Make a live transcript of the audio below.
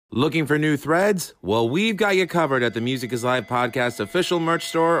Looking for new threads? Well, we've got you covered at the Music is Live podcast official merch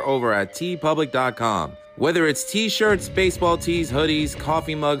store over at tpublic.com. Whether it's t-shirts, baseball tees, hoodies,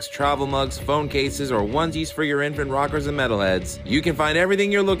 coffee mugs, travel mugs, phone cases, or onesies for your infant rockers and metalheads, you can find everything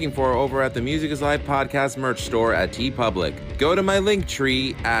you're looking for over at the Music is Live podcast merch store at tpublic. Go to my link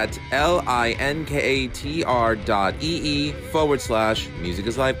tree at linkatr.ee/Music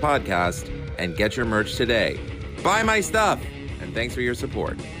is Live podcast and get your merch today. Buy my stuff, and thanks for your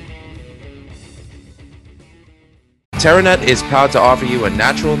support. TerraNut is proud to offer you a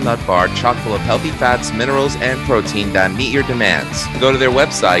natural nut bar chock full of healthy fats, minerals, and protein that meet your demands. Go to their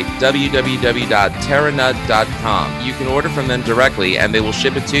website, www.terranut.com. You can order from them directly, and they will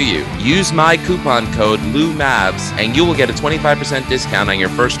ship it to you. Use my coupon code LUMAVS, and you will get a 25% discount on your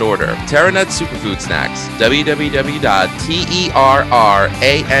first order. TerraNut Superfood Snacks,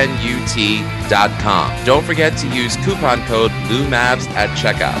 www.terranut.com. Don't forget to use coupon code LUMAVS at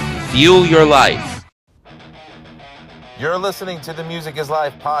checkout. Fuel your life. You're listening to the Music is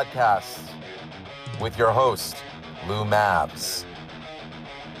Live podcast with your host, Lou Mavs,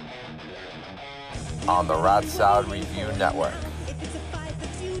 on the Rat Salad Review Network.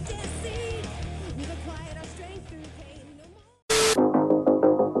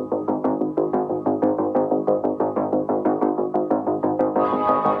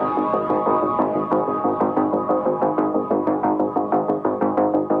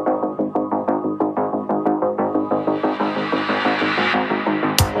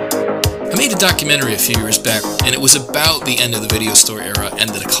 Documentary a few years back, and it was about the end of the video store era and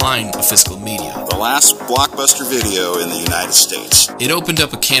the decline of physical media. The last blockbuster video in the United States. It opened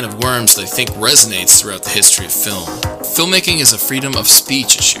up a can of worms that I think resonates throughout the history of film. Filmmaking is a freedom of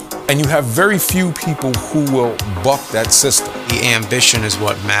speech issue. And you have very few people who will buck that system. The ambition is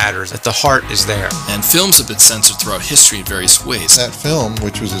what matters, that the heart is there. And films have been censored throughout history in various ways. That film,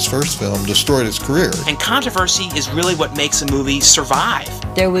 which was his first film, destroyed his career. And controversy is really what makes a movie survive.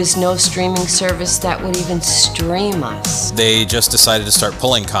 There was no streaming service that would even stream us. They just decided to start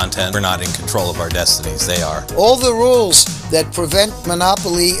pulling content. We're not in control of our destinies, they are. All the rules that prevent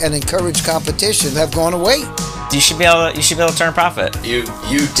monopoly and encourage competition have gone away. You should be able to turn a profit. You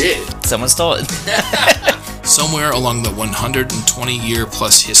did. Someone stole it. Somewhere along the 120-year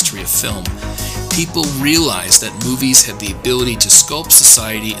plus history of film, people realized that movies had the ability to sculpt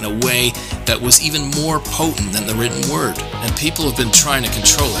society in a way that was even more potent than the written word, and people have been trying to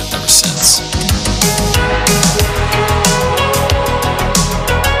control it ever since.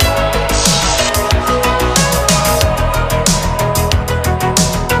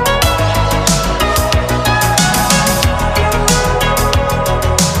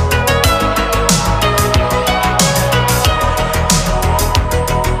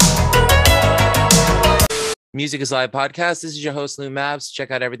 Music is Live podcast. This is your host, Lou Mavs.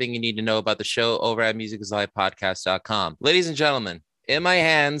 Check out everything you need to know about the show over at musicisLivepodcast.com. Ladies and gentlemen, in my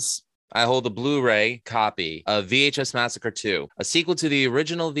hands, I hold a Blu-ray copy of VHS Massacre 2, a sequel to the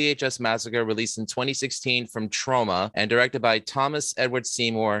original VHS Massacre released in 2016 from Troma and directed by Thomas Edward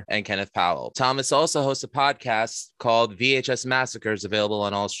Seymour and Kenneth Powell. Thomas also hosts a podcast called VHS Massacres, available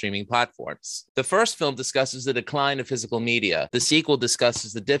on all streaming platforms. The first film discusses the decline of physical media. The sequel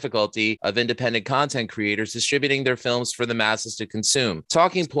discusses the difficulty of independent content creators distributing their films for the masses to consume.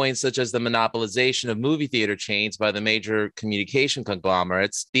 Talking points such as the monopolization of movie theater chains by the major communication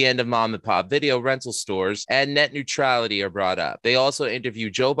conglomerates, the end of mom and pop video rental stores, and net neutrality are brought up. They also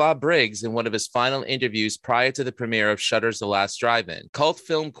interview Joe Bob Briggs in one of his final interviews prior to the premiere of Shudder's The Last Drive-In, cult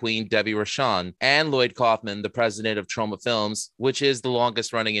film queen Debbie Rochon, and Lloyd Kaufman, the president of Troma Films, which is the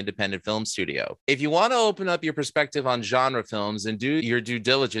longest running independent film studio. If you want to open up your perspective on genre films and do your due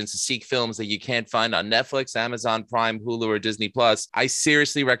diligence to seek films that you can't find on Netflix, Amazon Prime, Hulu, or Disney Plus, I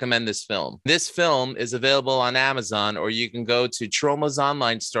seriously recommend this film. This film is available on Amazon, or you can go to Troma's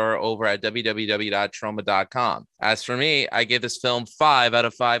online store over at www.troma.com. As for me, I give this film 5 out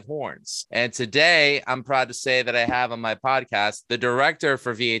of 5 horns. And today, I'm proud to say that I have on my podcast the director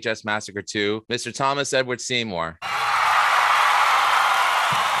for VHS Massacre 2, Mr. Thomas Edward Seymour.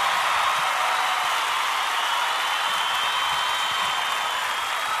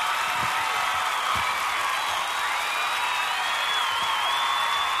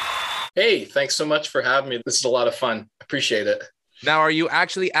 Hey, thanks so much for having me. This is a lot of fun. Appreciate it. Now, are you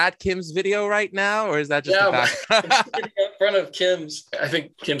actually at Kim's video right now, or is that just the fact? In front of Kim's. I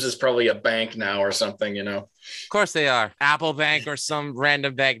think Kim's is probably a bank now or something, you know. Of course they are. Apple Bank or some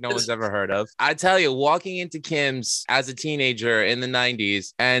random bank no one's ever heard of. I tell you, walking into Kim's as a teenager in the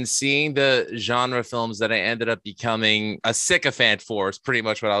 90s and seeing the genre films that I ended up becoming a sycophant for is pretty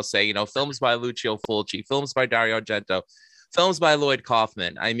much what I'll say. You know, films by Lucio Fulci, films by Dario Argento, films by Lloyd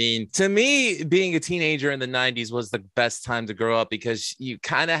Kaufman. I mean, to me, being a teenager in the 90s was the best time to grow up because you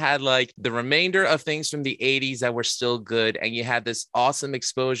kind of had like the remainder of things from the 80s that were still good. And you had this awesome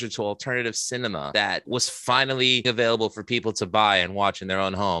exposure to alternative cinema that was finally available for people to buy and watch in their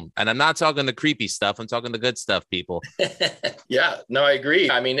own home. And I'm not talking the creepy stuff. I'm talking the good stuff, people. Yeah, no, I agree.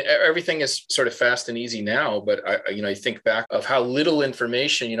 I mean, everything is sort of fast and easy now, but I think back of how little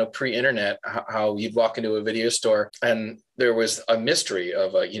information, pre-internet, how you'd walk into a video store and there was a mystery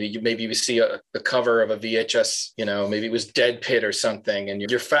of maybe you see the cover of a VHS, maybe it was Dead Pit or something, and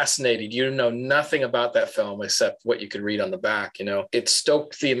you're fascinated. You know nothing about that film except what you could read on the back. It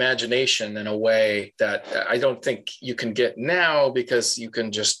stoked the imagination in a way that I don't think you can get now because you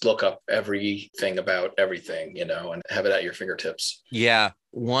can just look up everything about everything, and have it at your fingertips. Yeah.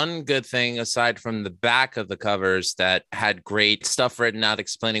 One good thing, aside from the back of the covers that had great stuff written out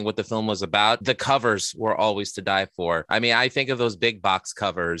explaining what the film was about, the covers were always to die for. I mean, I think of those big box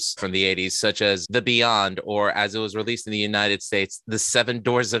covers from the 80s, such as The Beyond, or as it was released in the United States, The Seven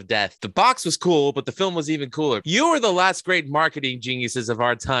Doors of Death. The box was cool, but the film was even cooler. You were the last great marketing geniuses of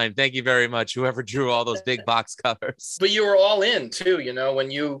our time. Thank you very much, whoever drew all those big box covers. But you were all in too, when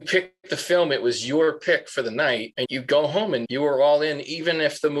you picked the film, it was your pick for the night, and you go home and you were all in, even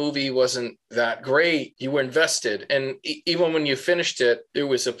if the movie wasn't that great, you were invested. And even when you finished it, there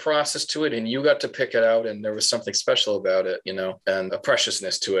was a process to it and you got to pick it out, and there was something special about it, and a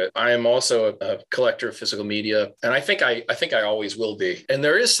preciousness to it. I am also a collector of physical media, and I think I always will be. And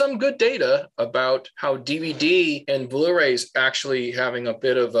there is some good data about how DVD and Blu-rays actually having a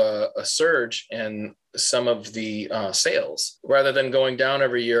bit of a surge in some of the sales. Rather than going down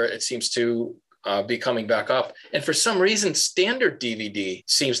every year, it seems to be coming back up. And for some reason, standard DVD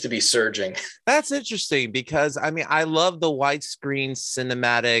seems to be surging. That's interesting because, I mean, I love the widescreen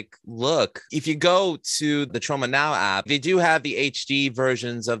cinematic look. If you go to the Trauma Now app, they do have the HD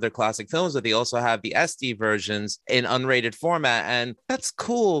versions of their classic films, but they also have the SD versions in unrated format. And that's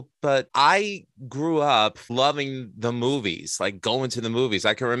cool. But I grew up loving the movies, like going to the movies.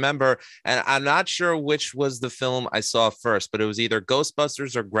 I can remember, and I'm not sure which was the film I saw first, but it was either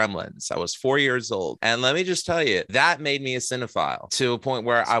Ghostbusters or Gremlins. I was 4 years old. And let me just tell you, that made me a cinephile to a point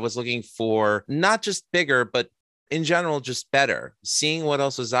where I was looking for not just bigger, but in general, just better, seeing what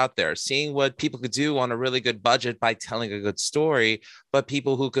else was out there, seeing what people could do on a really good budget by telling a good story, but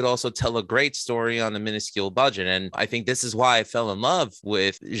people who could also tell a great story on a minuscule budget. And I think this is why I fell in love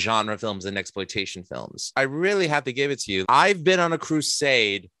with genre films and exploitation films. I really have to give it to you. I've been on a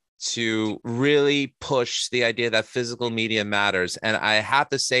crusade to really push the idea that physical media matters. And I have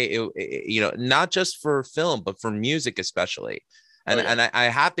to say, not just for film, but for music especially. And I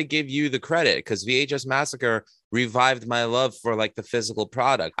have to give you the credit because VHS Massacre revived my love for like the physical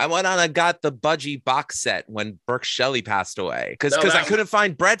product. I went on and got the Budgie box set when Burke Shelley passed away because I couldn't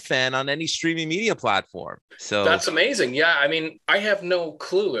find Bread Fan on any streaming media platform. So that's amazing. Yeah, I mean, I have no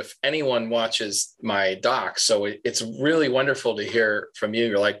clue if anyone watches my doc, so it's really wonderful to hear from you.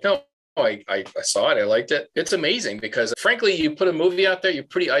 You're like, no, I saw it. I liked it. It's amazing because frankly, you put a movie out there, you're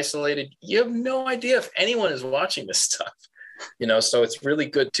pretty isolated. You have no idea if anyone is watching this stuff. So it's really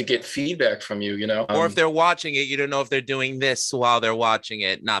good to get feedback from you, or if they're watching it, you don't know if they're doing this while they're watching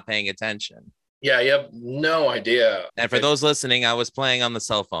it, not paying attention. Yeah, you have no idea. And for those listening, I was playing on the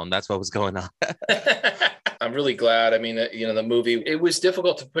cell phone. That's what was going on. I'm really glad. I mean, the movie, it was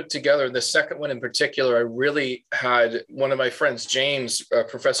difficult to put together. The second one in particular, I really had one of my friends, James,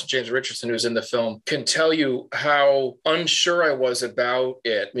 Professor James Richardson, who's in the film, can tell you how unsure I was about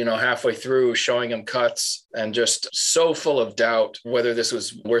it, halfway through, showing him cuts and just so full of doubt whether this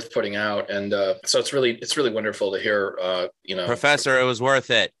was worth putting out. And so it's really wonderful to hear, Professor, it was worth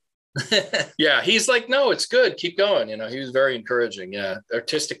it. Yeah, he's like, no, it's good, keep going. He was very encouraging. Yeah,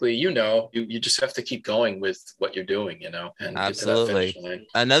 artistically, you just have to keep going with what you're doing, and absolutely. Get to that finish line.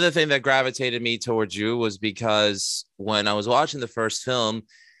 Another thing that gravitated me towards you was because when I was watching the first film,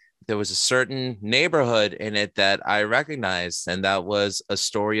 there was a certain neighborhood in it that I recognized, and that was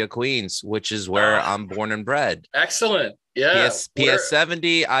Astoria, Queens, which is where I'm born and bred. Excellent. Yeah. PS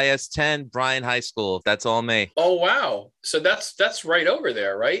 70, IS 10, Bryan High School. That's all me. Oh, wow. So that's right over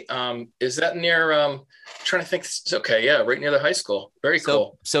there, right? Is that near, trying to think. Okay. Yeah. Right near the high school. Very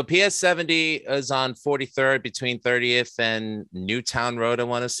cool. So PS 70 is on 43rd between 30th and Newtown Road, I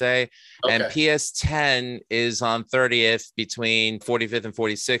want to say. Okay. And PS 10 is on 30th between 45th and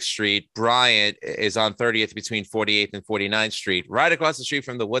 46th Street. Bryant is on 30th between 48th and 49th Street, right across the street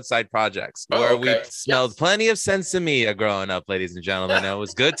from the Woodside Projects, where we smelled plenty of Sensimilla growing up, ladies and gentlemen. It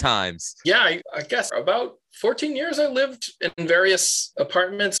was good times. Yeah, I guess about 14 years I lived in various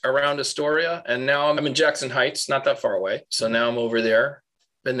apartments around Astoria, and now I'm in Jackson Heights, not that far away. So now I'm over there,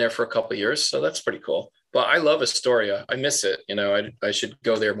 been there for a couple of years. So that's pretty cool. But I love Astoria. I miss it. I should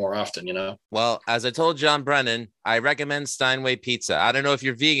go there more often, Well, as I told John Brennan, I recommend Steinway Pizza. I don't know if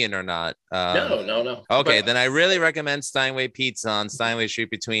you're vegan or not. No. Okay, then I really recommend Steinway Pizza on Steinway Street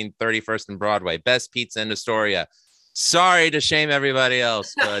between 31st and Broadway. Best pizza in Astoria. Sorry to shame everybody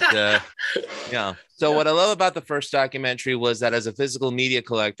else, but yeah. So what I love about the first documentary was that as a physical media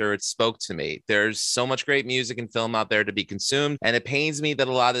collector, it spoke to me. There's so much great music and film out there to be consumed. And it pains me that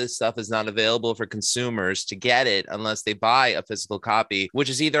a lot of this stuff is not available for consumers to get it unless they buy a physical copy,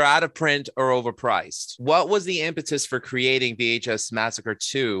 which is either out of print or overpriced. What was the impetus for creating VHS Massacre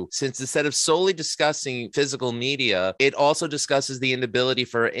 2? Since instead of solely discussing physical media, it also discusses the inability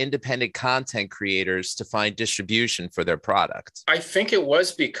for independent content creators to find distribution for their product. I think it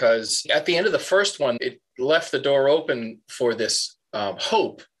was because at the end of the first one, it left the door open for this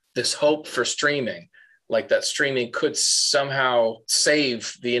hope for streaming, like that streaming could somehow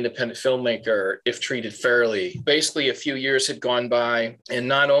save the independent filmmaker if treated fairly. Basically, a few years had gone by, and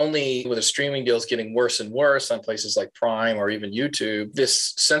not only were the streaming deals getting worse and worse on places like Prime or even YouTube,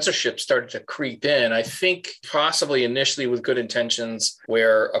 this censorship started to creep in. I think possibly initially with good intentions,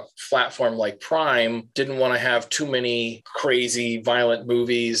 where a platform like Prime didn't want to have too many crazy, violent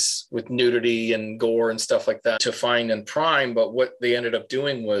movies with nudity and gore and stuff like that to find in Prime. But what they ended up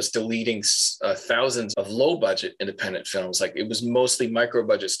doing was deleting thousands of low budget independent films. Like, it was mostly micro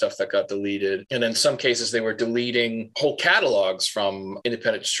budget stuff that got deleted. And in some cases, they were deleting whole catalogs from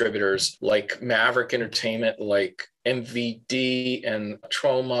independent distributors like Maverick Entertainment, like MVD and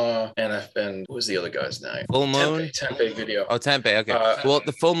Trauma, and what was the other guy's name? Full Moon? Tempe Video. Oh, Tempe. Okay. Well,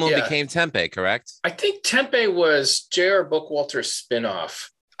 the Full Moon became Tempe, correct? I think Tempe was J.R. Bookwalter's spinoff.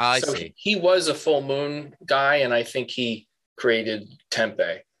 I see. He was a Full Moon guy, and I think he created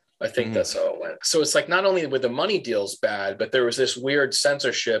Tempe. I think that's how it went. So it's like, not only were the money deals bad, but there was this weird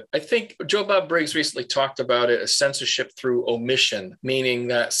censorship. I think Joe Bob Briggs recently talked about it as censorship through omission, meaning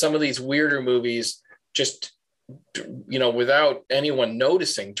that some of these weirder movies just, without anyone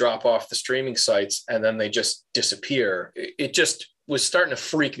noticing, drop off the streaming sites and then they just disappear. It just was starting to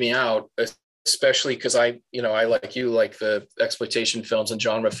freak me out, especially because I like the exploitation films and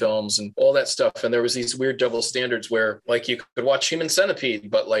genre films and all that stuff. And there was these weird double standards where, like, you could watch Human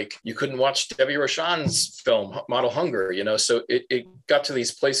Centipede, but like you couldn't watch Debbie Rochon's film Model Hunger, so it got to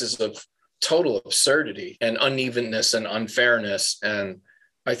these places of total absurdity and unevenness and unfairness. And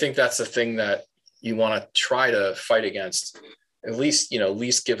I think that's the thing that you want to try to fight against. At least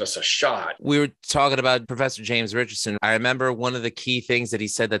give us a shot. We were talking about Professor James Richardson. I remember one of the key things that he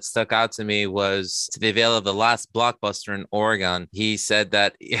said that stuck out to me was to the avail of the last blockbuster in Oregon. He said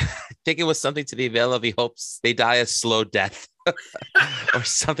that, I think it was something to the avail of, he hopes they die a slow death. Or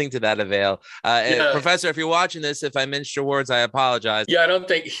something to that avail. Professor, if you're watching this, if I minced your words, I apologize. Yeah, I don't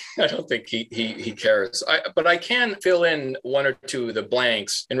think he cares. But I can fill in one or two of the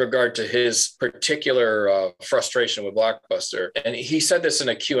blanks in regard to his particular frustration with Blockbuster. And he said this in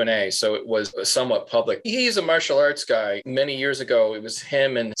a Q&A, so it was somewhat public. He's a martial arts guy. Many years ago, it was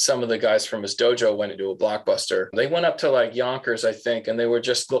him and some of the guys from his dojo went into a Blockbuster. They went up to like Yonkers, I think, and they were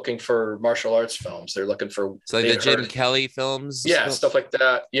just looking for martial arts films. They're looking for... So like the Jim Kelly film? Yeah, stuff like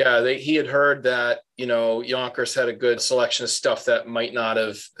that. Yeah, he had heard that, Yonkers had a good selection of stuff that might not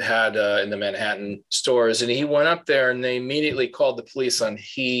have had in the Manhattan stores. And he went up there and they immediately called the police on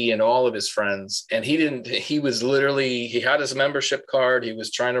he and all of his friends. And he had his membership card. He was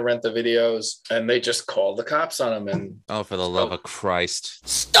trying to rent the videos and they just called the cops on him. And oh, for the love of Christ.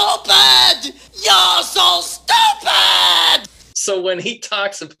 Stupid! You're so stupid! So when he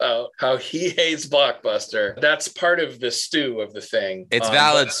talks about how he hates Blockbuster, that's part of the stew of the thing. It's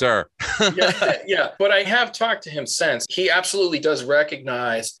valid, sir. Yeah. But I have talked to him since. He absolutely does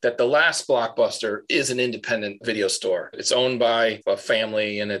recognize that the last Blockbuster is an independent video store. It's owned by a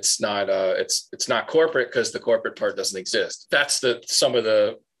family and it's not corporate because the corporate part doesn't exist. That's some of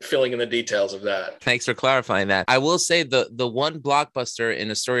the filling in the details of that. Thanks for clarifying that. I will say the one Blockbuster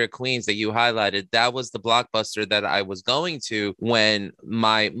in Astoria, Queens that you highlighted, that was the Blockbuster that I was going to when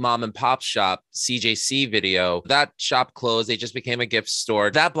my mom and pop shop, CJC Video, that shop closed. They just became a gift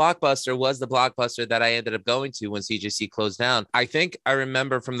store. That Blockbuster was the Blockbuster that I ended up going to when CJC closed down. I think I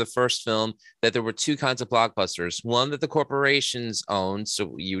remember from the first film that there were two kinds of Blockbusters. One that the corporations owned,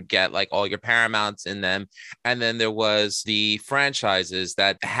 so you'd get like all your Paramounts in them. And then there was the franchises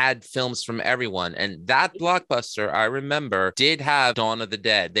that had films from everyone. And that Blockbuster, I remember, did have Dawn of the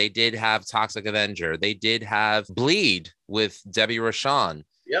Dead. They did have Toxic Avenger. They did have Bleed with Debbie Rochon.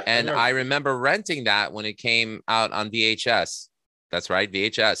 Yeah. And I remember renting that when it came out on VHS. That's right,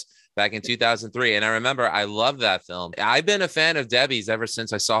 VHS. Back in 2003. And I remember I loved that film. I've been a fan of Debbie's ever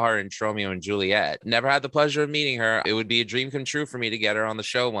since I saw her in Romeo and Juliet. Never had the pleasure of meeting her. It would be a dream come true for me to get her on the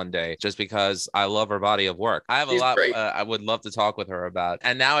show one day, just because I love her body of work. I have a lot I would love to talk with her about.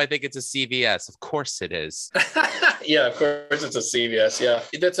 And now I think it's a CVS. Of course it is. Yeah, of course it's a CVS. Yeah.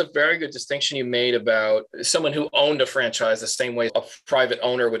 That's a very good distinction you made about someone who owned a franchise the same way a private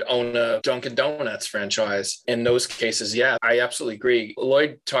owner would own a Dunkin' Donuts franchise. In those cases, yeah, I absolutely agree.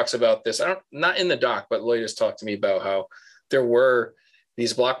 Lloyd talks about this. Not in the doc, but Lloyd has talked to me about how there were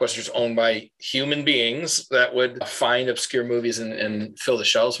these blockbusters owned by human beings that would find obscure movies and fill the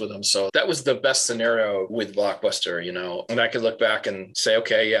shelves with them. So that was the best scenario with Blockbuster, you know, and I could look back and say,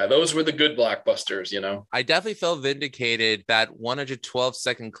 okay, yeah, those were the good blockbusters, you know. I definitely felt vindicated that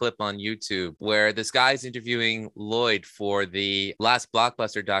 112-second clip on YouTube where this guy's interviewing Lloyd for the last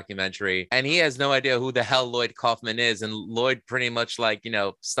Blockbuster documentary, and he has no idea who the hell Lloyd Kaufman is, and Lloyd pretty much like, you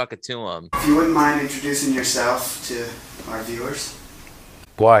know, stuck it to him. If you wouldn't mind introducing yourself to our viewers.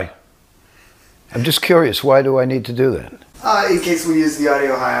 Why? I'm just curious. Why do I need to do that? In case we use the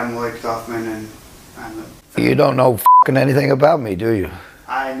audio, hi, I'm Lloyd Kaufman, and I'm You don't know f***ing anything about me, do you?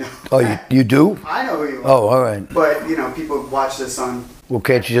 I know. Oh, you do? I know who you are. Oh, all right. But, you know, people watch this on... Well,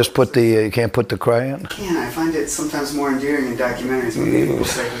 can't you just put the, you can't put the cry on? I find it sometimes more endearing in documentaries when people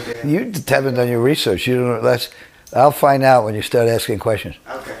say who they are. You just haven't done your research. You don't know, I'll find out when you start asking questions.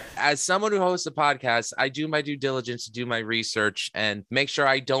 Okay. As someone who hosts a podcast, I do my due diligence to do my research and make sure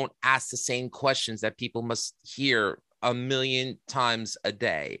I don't ask the same questions that people must hear a million times a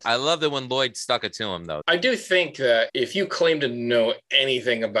day. I love that when Lloyd stuck it to him, though. I do think that if you claim to know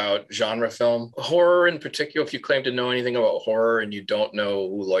anything about genre film, horror in particular, if you claim to know anything about horror and you don't know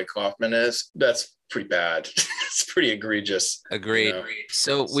who Lloyd Kaufman is, that's pretty bad. It's pretty egregious. Agreed. You know?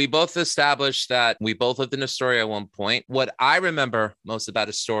 So we both established that we both lived in Astoria at one point. What I remember most about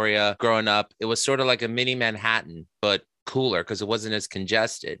Astoria growing up, it was sort of like a mini Manhattan, but cooler because it wasn't as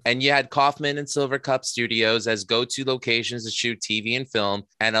congested. And you had Kaufman and Silver Cup Studios as go-to locations to shoot TV and film.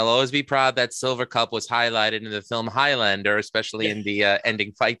 And I'll always be proud that Silver Cup was highlighted in the film Highlander, especially in the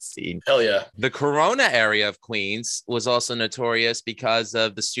ending fight scene. Hell yeah. The Corona area of Queens was also notorious because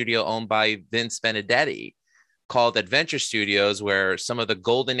of the studio owned by Vince Benedetti called Adventure Studios, where some of the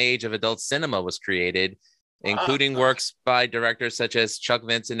golden age of adult cinema was created, including works by directors such as Chuck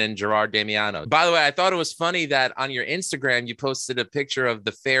Vincent and Gerard Damiano. By the way, I thought it was funny that on your Instagram, you posted a picture of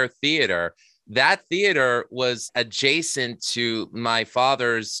the Fair Theater. That theater was adjacent to my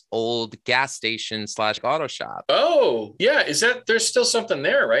father's old gas station / auto shop. Oh, yeah. There's still something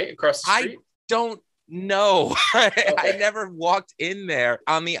there, right? Across the street? I don't know. I never walked in there.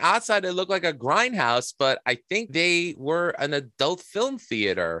 On the outside, it looked like a grindhouse, but I think they were an adult film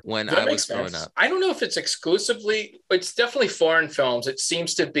theater when I was growing up. I don't know if it's exclusively, it's definitely foreign films. It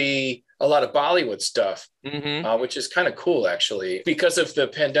seems to be a lot of Bollywood stuff, which is kind of cool, actually. Because of the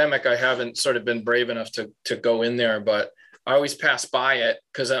pandemic, I haven't sort of been brave enough to go in there, but I always pass by it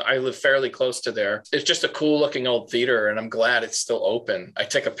because I live fairly close to there. It's just a cool looking old theater, and I'm glad it's still open. I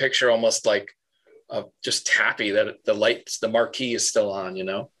take a picture almost like just happy that the marquee is still on, you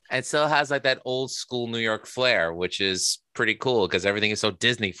know? And still has like that old school New York flair, which is pretty cool because everything is so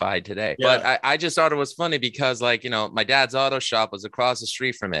Disney-fied today. Yeah. But I just thought it was funny because, like, you know, my dad's auto shop was across the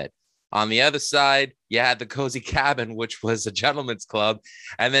street from it. On the other side, you had the Cozy Cabin, which was a gentleman's club.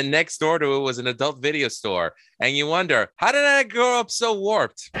 And then next door to it was an adult video store. And you wonder, how did I grow up so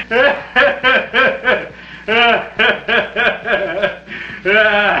warped?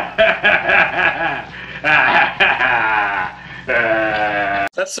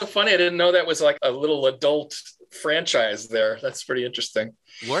 That's so funny. I didn't know that was like a little adult franchise there. That's pretty interesting.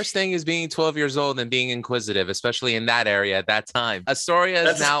 Worst thing is being 12 years old and being inquisitive, especially in that area at that time. Astoria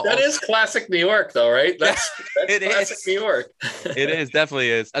is now... That is classic New York, though, right? That's classic New York. It is, definitely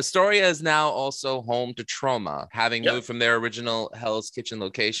is. Astoria is now also home to Troma, having moved from their original Hell's Kitchen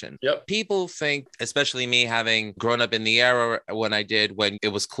location. People think, especially me, having grown up in the era when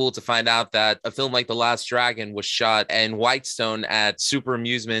it was cool to find out that a film like The Last Dragon was shot in Whitestone at Super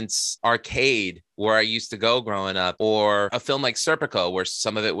Amusements Arcade, where I used to go growing up, or a film like Serpico, where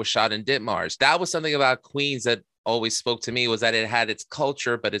some of it was shot in Ditmars. That was something about Queens that always spoke to me, was that it had its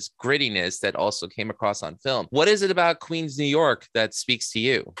culture, but its grittiness that also came across on film. What is it about Queens, New York that speaks to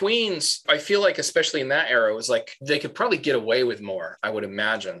you? Queens, I feel like, especially in that era, was like they could probably get away with more, I would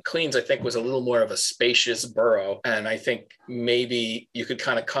imagine. Queens, I think, was a little more of a spacious borough. And I think maybe you could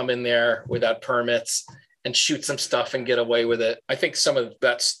kind of come in there without permits and shoot some stuff and get away with it. I think some of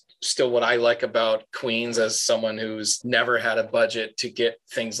that's still what I like about Queens as someone who's never had a budget to get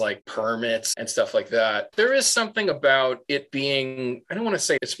things like permits and stuff like that. There is something about it being, I don't want to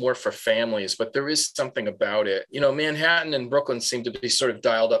say it's more for families, but there is something about it. You know, Manhattan and Brooklyn seem to be sort of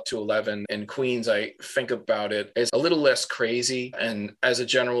dialed up to 11, and Queens, I think about it as a little less crazy. And as a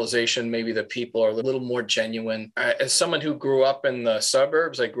generalization, maybe the people are a little more genuine. As someone who grew up in the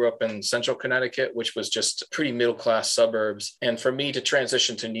suburbs, I grew up in central Connecticut, which was just pretty middle-class suburbs. And for me to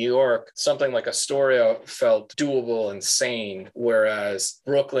transition to New York, something like Astoria felt doable and sane, whereas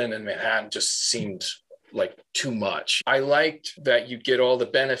Brooklyn and Manhattan just seemed like too much. I liked that you get all the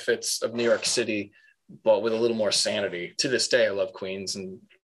benefits of New York City, but with a little more sanity. To this day, I love Queens, and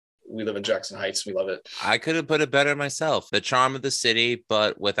we live in Jackson Heights. We love it. I could have put it better myself. The charm of the city,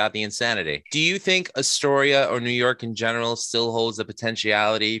 but without the insanity. Do you think Astoria or New York in general still holds the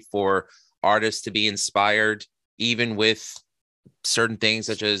potentiality for artists to be inspired, even with certain things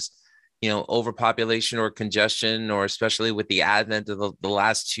such as, you know, overpopulation or congestion, or especially with the advent of the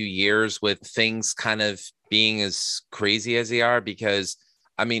last 2 years with things kind of being as crazy as they are? Because,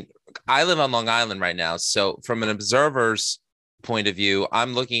 I mean, I live on Long Island right now. So from an observer's point of view,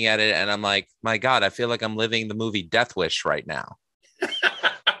 I'm looking at it and I'm like, my God, I feel like I'm living the movie Death Wish right now.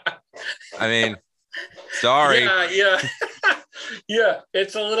 I mean, sorry. Yeah. Yeah,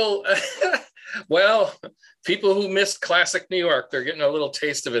 it's a little, well, people who missed classic New York, they're getting a little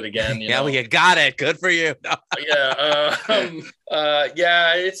taste of it again. You know? Well, you got it. Good for you.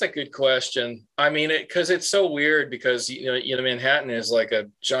 Yeah, it's a good question. I mean, because it's so weird because, you know, Manhattan is like a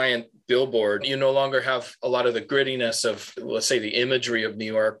giant billboard. You no longer have a lot of the grittiness of, let's say, the imagery of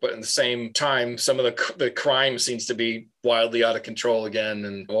New York, but at the same time, some of the crime seems to be wildly out of control again,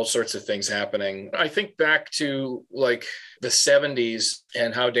 and all sorts of things happening. I think back to like the 70s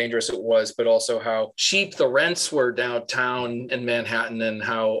and how dangerous it was, but also how cheap the rents were downtown in Manhattan, and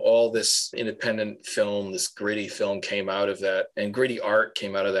how all this independent film, this gritty film came out of that, and gritty art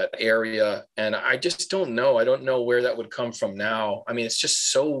came out of that area. And I just don't know. I don't know where that would come from now. I mean, it's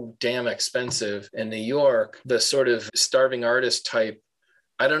just so damn expensive in New York. The sort of starving artist type,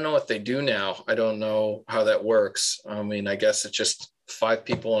 I don't know what they do now. I don't know how that works. I mean, I guess it's just 5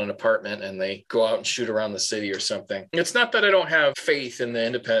 people in an apartment and they go out and shoot around the city or something. It's not that I don't have faith in the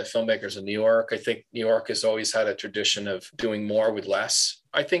independent filmmakers in New York. I think New York has always had a tradition of doing more with less.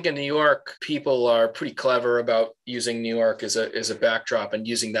 I think in New York, people are pretty clever about using New York as a backdrop and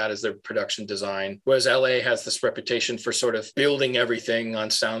using that as their production design. Whereas LA has this reputation for sort of building everything on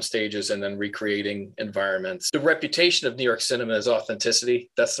sound stages and then recreating environments. The reputation of New York cinema is authenticity.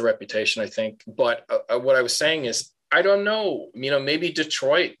 That's the reputation, I think. But what I was saying is, I don't know, you know, maybe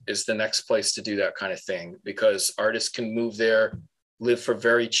Detroit is the next place to do that kind of thing, because artists can move there, live for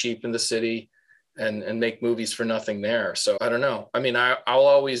very cheap in the city, and make movies for nothing there. So I don't know. I mean, I'll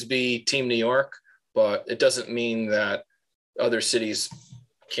always be Team New York, but it doesn't mean that other cities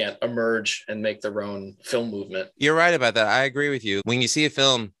can't emerge and make their own film movement. You're right about that. I agree with you. When you see a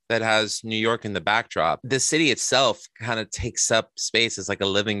film that has New York in the backdrop, the city itself kind of takes up space as like a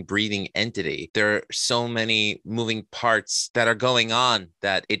living, breathing entity. There are so many moving parts that are going on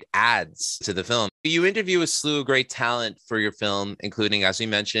that it adds to the film. You interview a slew of great talent for your film, including, as we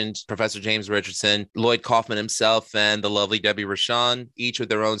mentioned, Professor James Richardson, Lloyd Kaufman himself, and the lovely Debbie Rochon, each with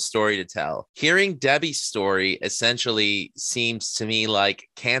their own story to tell. Hearing Debbie's story essentially seems to me like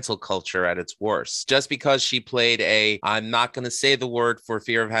cancel culture at its worst. Just because she played I'm not going to say the word for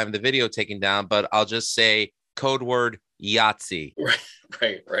fear of having the video taken down, but I'll just say code word Yahtzee.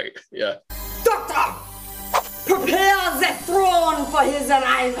 Right. Yeah. Doctor, prepare the throne for his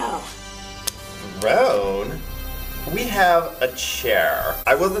arrival. Throne? We have a chair.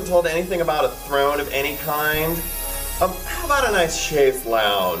 I wasn't told anything about a throne of any kind. How about a nice chaise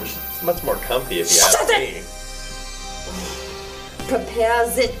lounge? It's much more comfy if you ask me. Prepare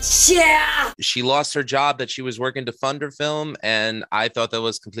the chair. She lost her job that she was working to fund her film, and I thought that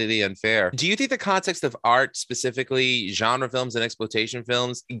was completely unfair. Do you think the context of art, specifically genre films and exploitation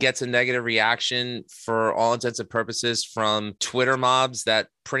films, gets a negative reaction for all intents and purposes from Twitter mobs that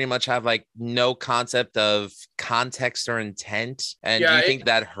pretty much have like no concept of context or intent? And do you think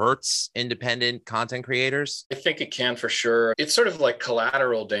that hurts independent content creators? I think it can, for sure. It's sort of like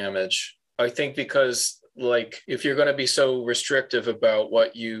collateral damage. I think because, like, if you're going to be so restrictive about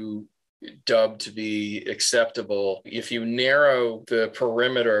what you dub to be acceptable, if you narrow the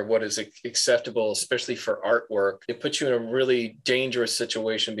perimeter of what is acceptable, especially for artwork, it puts you in a really dangerous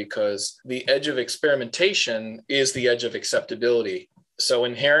situation, because the edge of experimentation is the edge of acceptability. So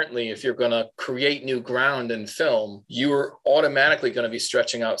inherently, if you're going to create new ground in film, you're automatically going to be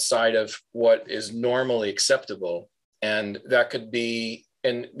stretching outside of what is normally acceptable. And that could be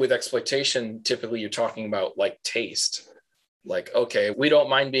And with exploitation, typically you're talking about like taste. Like, okay, we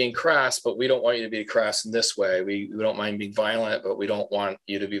don't mind being crass, but we don't want you to be crass in this way. We don't mind being violent, but we don't want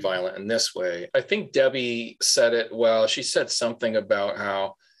you to be violent in this way. I think Debbie said it well. She said something about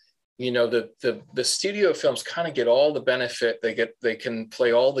how, you know, the studio films kind of get all the benefit. They can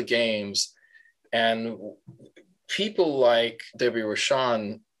play all the games. And people like Debbie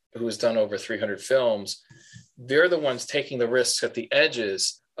Rochon, who has done over 300 films, they're the ones taking the risks at the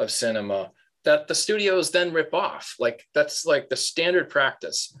edges of cinema that the studios then rip off. Like, that's like the standard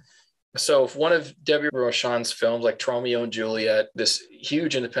practice. So if one of Debbie Rochon's films, like Romeo and Juliet, this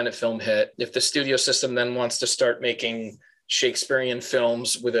huge independent film hit, if the studio system then wants to start making Shakespearean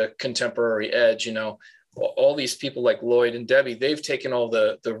films with a contemporary edge, you know, all these people like Lloyd and Debbie, they've taken all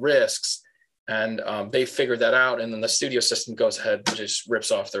the risks, and they figured that out. And then the studio system goes ahead and just rips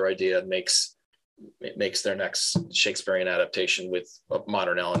off their idea and makes their next Shakespearean adaptation with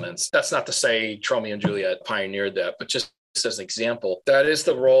modern elements. That's not to say Romeo and Juliet pioneered that, but just as an example, that is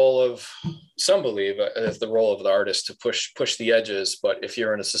the role of, some believe is the role of the artist, to push the edges. But if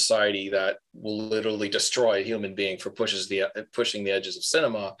you're in a society that will literally destroy a human being for pushing the edges of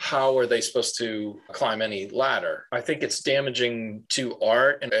cinema, how are they supposed to climb any ladder? I think it's damaging to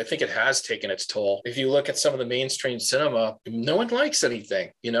art, and I think it has taken its toll. If you look at some of the mainstream cinema, no one likes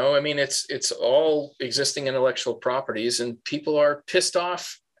anything. You know, I mean, it's all existing intellectual properties, and people are pissed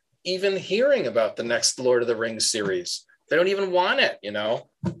off even hearing about the next Lord of the Rings series. They don't even want it, you know?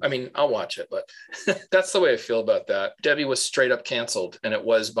 I mean, I'll watch it, but that's the way I feel about that. Debbie was straight up canceled, and it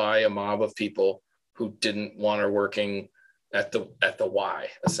was by a mob of people who didn't want her working at the Y,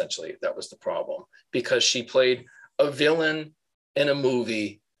 essentially. That was the problem, because she played a villain in a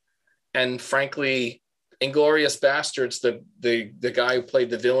movie. And frankly, Inglourious Bastards, the guy who played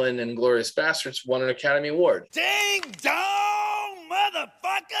the villain in Inglourious Bastards, won an Academy Award. Ding dong,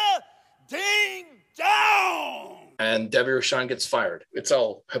 motherfucker! Ding dong! And Debbie Rochon gets fired. It's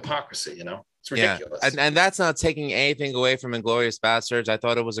all hypocrisy, you know? It's ridiculous. Yeah. And that's not taking anything away from Inglourious Bastards. I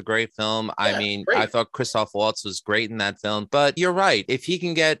thought it was a great film. Yeah, I mean, great. I thought Christoph Waltz was great in that film. But you're right. If he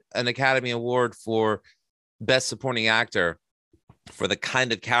can get an Academy Award for Best Supporting Actor for the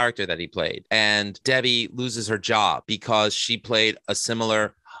kind of character that he played, and Debbie loses her job because she played a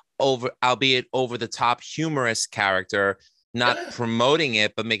similar, albeit over the top humorous character, not promoting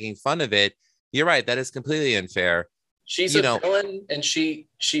it, but making fun of it, you're right. That is completely unfair. She's a villain, and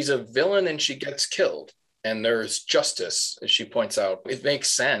she's a villain, and she gets killed. And there's justice, as she points out. It makes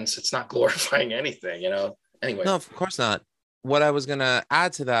sense. It's not glorifying anything, you know? Anyway. No, of course not. What I was going to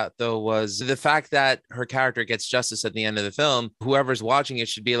add to that, though, was the fact that her character gets justice at the end of the film. Whoever's watching it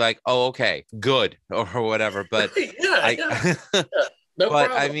should be like, oh, okay, good, or whatever. But No but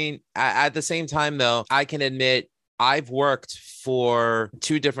problem. I mean, at the same time, though, I can admit I've worked for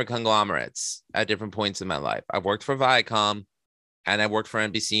two different conglomerates at different points in my life. I've worked for Viacom and I worked for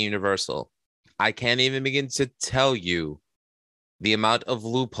NBC Universal. I can't even begin to tell you the amount of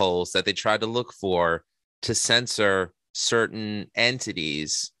loopholes that they tried to look for to censor certain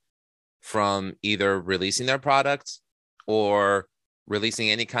entities from either releasing their product or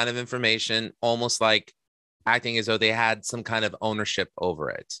releasing any kind of information, almost like acting as though they had some kind of ownership over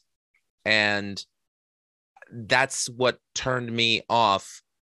it. And that's what turned me off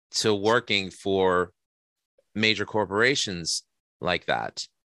to working for major corporations like that.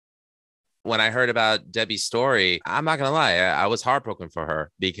 When I heard about Debbie's story, I'm not going to lie, I was heartbroken for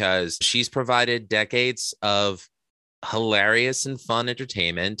her because she's provided decades of hilarious and fun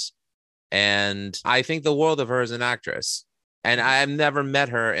entertainment. And I think the world of her as an actress. And I've never met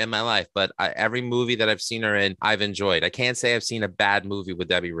her in my life, but every movie that I've seen her in, I've enjoyed. I can't say I've seen a bad movie with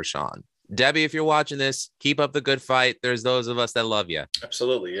Debbie Rochon. Debbie, if you're watching this, keep up the good fight. There's those of us that love you.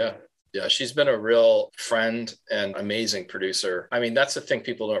 Absolutely. Yeah. Yeah. She's been a real friend and amazing producer. I mean, that's the thing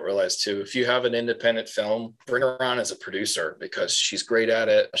people don't realize too. If you have an independent film, bring her on as a producer because she's great at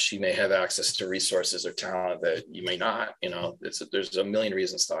it. She may have access to resources or talent that you may not, you know, there's a million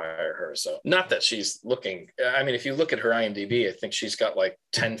reasons to hire her. So not that she's looking, I mean, if you look at her IMDb, I think she's got like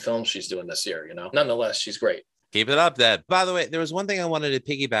 10 films she's doing this year, you know, nonetheless, she's great. Keep it up, Deb. By the way, there was one thing I wanted to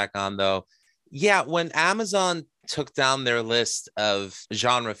piggyback on, though. Yeah, when Amazon took down their list of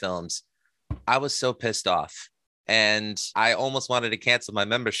genre films, I was so pissed off. And I almost wanted to cancel my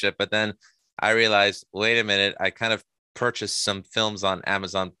membership. But then I realized, wait a minute, I kind of purchased some films on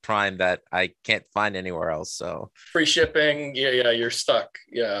Amazon Prime that I can't find anywhere else. So free shipping. Yeah, you're stuck.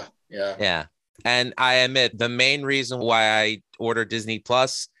 Yeah. And I admit the main reason why I ordered Disney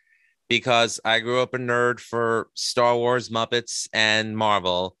Plus, because I grew up a nerd for Star Wars, Muppets, and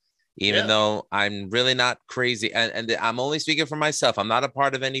Marvel. even though I'm really not crazy. And I'm only speaking for myself. I'm not a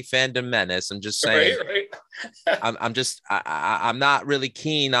part of any fandom menace. I'm just saying, I'm not really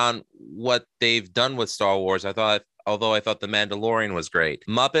keen on what they've done with Star Wars. Although I thought The Mandalorian was great.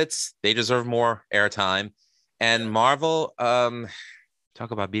 Muppets, they deserve more airtime. And Marvel,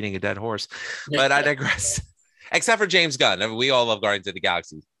 talk about beating a dead horse. But I digress. Except for James Gunn. I mean, we all love Guardians of the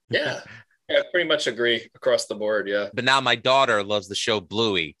Galaxy. Yeah. I pretty much agree across the board. Yeah. But now my daughter loves the show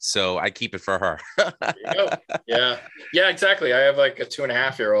Bluey, so I keep it for her. Yeah. Yeah, exactly. I have like a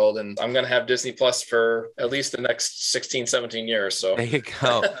 2.5-year-old, and I'm going to have Disney Plus for at least the next 16, 17 years. So there you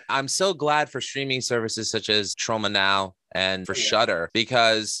go. I'm so glad for streaming services such as Trauma Now and for Shudder,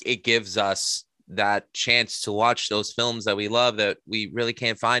 because it gives us that chance to watch those films that we love that we really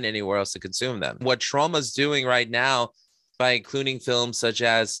can't find anywhere else to consume them. What Trauma's doing right now, by including films such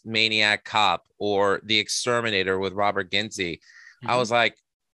as Maniac Cop or The Exterminator with Robert Ginty, I was like,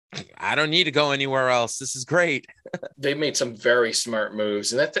 I don't need to go anywhere else. This is great. They made some very smart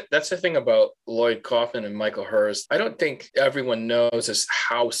moves. And that's the thing about Lloyd Kaufman and Michael Hurst. I don't think everyone knows is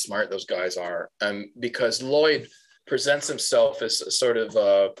how smart those guys are. Because Lloyd presents himself as a sort of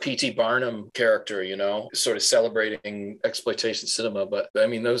a P.T. Barnum character, sort of celebrating exploitation cinema. But I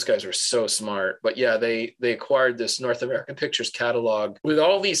mean, those guys are so smart. But yeah, they acquired this North American Pictures catalog with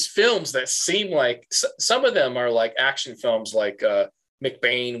all these films that seem like some of them are like action films, like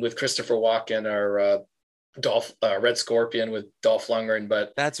McBain with Christopher Walken, or Red Scorpion with Dolph Lundgren.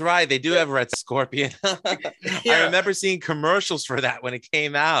 But that's right, they do have Red Scorpion. I remember seeing commercials for that when it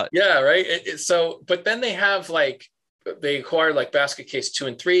came out. Yeah, right. But then they have they acquired like Basket Case 2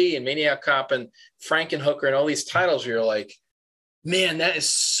 and 3 and Maniac Cop and Frankenhooker and all these titles where you're like, man, that is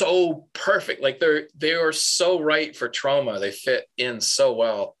so perfect. Like they are so right for Trauma. They fit in so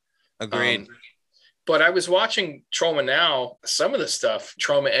well. Agreed. But I was watching Trauma Now, some of the stuff,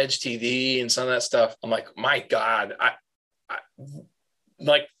 Trauma Edge TV and some of that stuff. I'm like, my God, I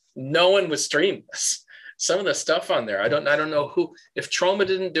like no one would stream this. Some of the stuff on there, I don't know who, if Trauma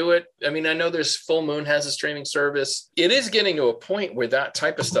didn't do it. I mean, I know there's Full Moon has a streaming service. It is getting to a point where that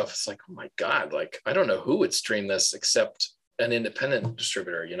type of stuff, it's like, oh my God, like, I don't know who would stream this except an independent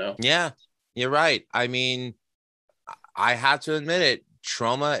distributor, Yeah, you're right. I mean, I have to admit it.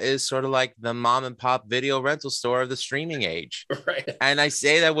 Trauma is sort of like the mom and pop video rental store of the streaming age. Right. And I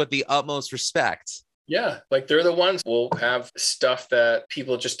say that with the utmost respect. Yeah, like they're the ones who will have stuff that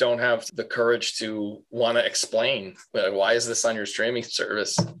people just don't have the courage to want to explain. Like, why is this on your streaming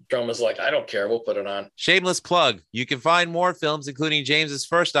service? Drama's like, I don't care. We'll put it on. Shameless plug. You can find more films, including James's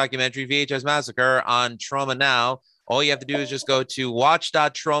first documentary, VHS Massacre, on Trauma Now. All you have to do is just go to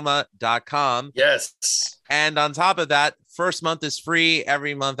watch.trauma.com. Yes. And on top of that, first month is free.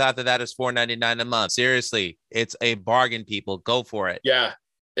 Every month after that is $4.99 a month. Seriously, it's a bargain, people. Go for it. Yeah,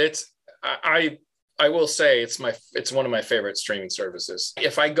 I will say it's one of my favorite streaming services.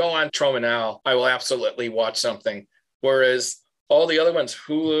 If I go on Trauma Now, I will absolutely watch something. Whereas all the other ones,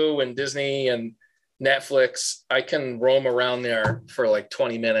 Hulu and Disney and Netflix, I can roam around there for like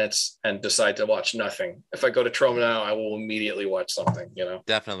 20 minutes and decide to watch nothing. If I go to Trauma Now, I will immediately watch something,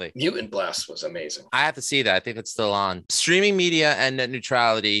 Definitely. Mutant Blast was amazing. I have to see that. I think it's still on. Streaming media and net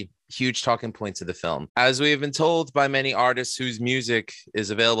neutrality, huge talking points of the film. As we have been told by many artists whose music is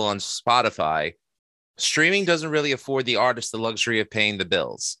available on Spotify, streaming doesn't really afford the artist the luxury of paying the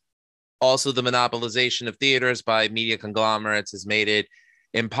bills. Also, the monopolization of theaters by media conglomerates has made it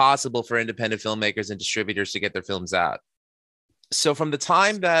impossible for independent filmmakers and distributors to get their films out. So from the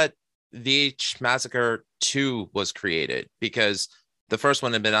time that VH Massacre 2 was created, because the first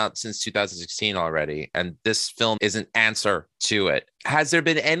one had been out since 2016 already, and this film is an answer to it, has there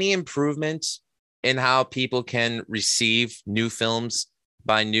been any improvement in how people can receive new films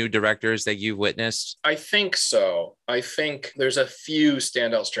by new directors that you've witnessed? I think so. I think there's a few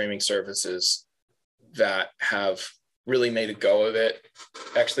standout streaming services that have really made a go of it.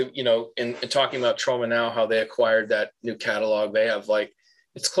 Actually, in talking about Trauma Now, how they acquired that new catalog, they have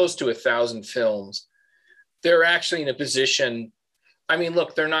it's close to 1,000 films. They're actually in a position, I mean,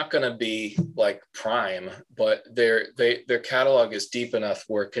 look, they're not going to be like Prime, but their catalog is deep enough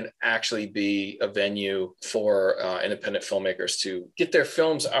where it can actually be a venue for independent filmmakers to get their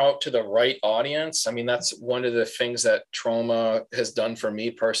films out to the right audience. I mean, that's one of the things that Trauma has done for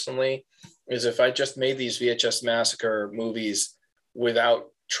me personally, is if I just made these VHS Massacre movies without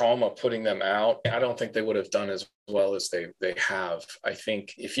Trauma putting them out, I don't think they would have done as well as they have. I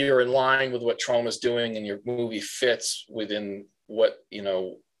think if you're in line with what Trauma's doing and your movie fits within what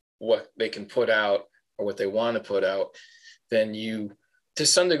they can put out or what they want to put out, then you to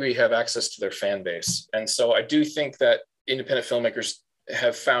some degree have access to their fan base. And so I do think that independent filmmakers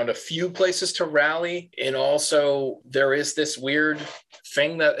have found a few places to rally. And also there is this weird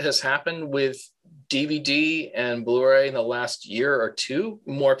thing that has happened with DVD and Blu-ray in the last year or two.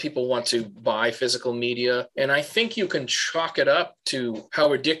 More people want to buy physical media. And I think you can chalk it up to how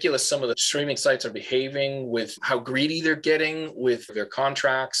ridiculous some of the streaming sites are behaving, with how greedy they're getting with their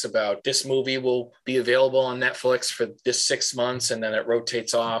contracts about this movie will be available on Netflix for this 6 months, and then it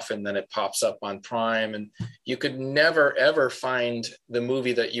rotates off, and then it pops up on Prime. And you could never, ever find the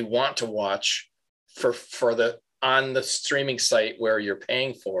movie that you want to watch on the streaming site where you're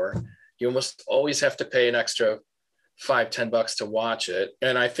paying for. You almost always have to pay an extra $5-10 to watch it.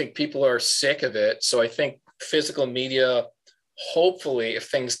 And I think people are sick of it. So I think physical media, hopefully,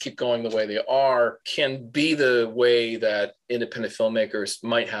 if things keep going the way they are, can be the way that independent filmmakers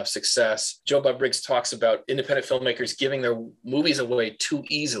might have success. Joe Bob Briggs talks about independent filmmakers giving their movies away too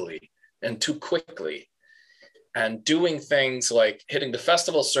easily and too quickly, and doing things like hitting the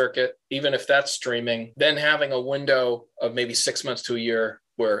festival circuit, even if that's streaming, then having a window of maybe 6 months to a year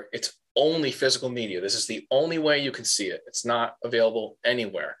where it's only physical media. This is the only way you can see it. It's not available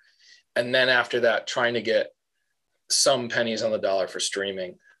anywhere. And then after that, trying to get some pennies on the dollar for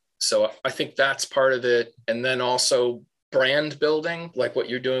streaming. So I think that's part of it. And then also brand building, like what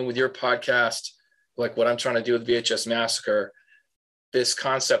you're doing with your podcast, like what I'm trying to do with VHS Massacre, this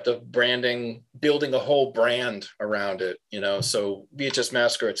concept of branding, building a whole brand around it, so VHS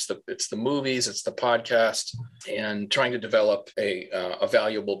Massacre, it's the movies, it's the podcast, and trying to develop a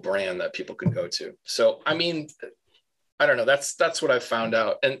valuable brand that people can go to. So, I mean, I don't know. That's what I've found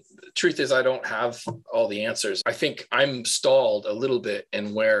out. And the truth is, I don't have all the answers. I think I'm stalled a little bit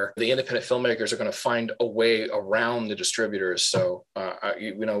in where the independent filmmakers are going to find a way around the distributors. So,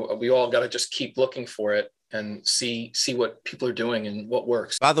 we all got to just keep looking for it and see what people are doing and what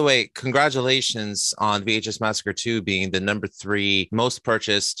works. By the way, congratulations on VHS Massacre 2 being the number 3 most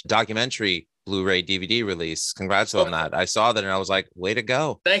purchased documentary Blu-ray DVD release. Congrats on that. I saw that and I was like, way to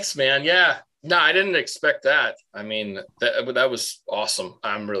go. Thanks, man. Yeah. No, I didn't expect that. I mean, that was awesome.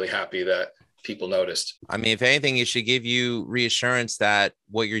 I'm really happy that people noticed. I mean, if anything, it should give you reassurance that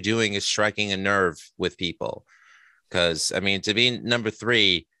what you're doing is striking a nerve with people. Because, I mean, to be number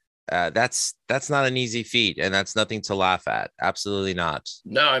 3, that's not an easy feat, and that's nothing to laugh at. Absolutely not.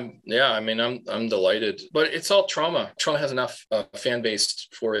 No, I'm delighted, but it's all Trauma. Trauma has enough fan base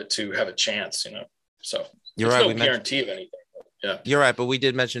for it to have a chance, so you're there's right. No guarantee of anything. Yeah, you're right. But we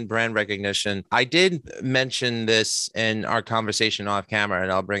did mention brand recognition. I did mention this in our conversation off camera,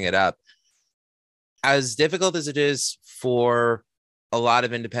 and I'll bring it up. As difficult as it is for a lot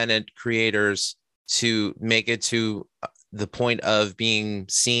of independent creators to make it to the point of being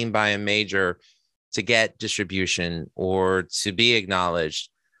seen by a major to get distribution or to be acknowledged,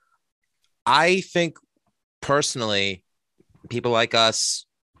 I think personally, people like us,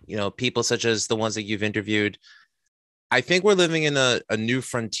 people such as the ones that you've interviewed, I think we're living in a new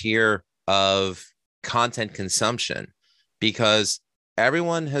frontier of content consumption, because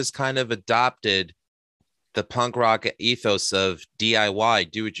everyone has kind of adopted the punk rock ethos of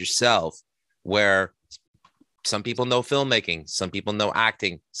DIY, do it yourself, where some people know filmmaking, some people know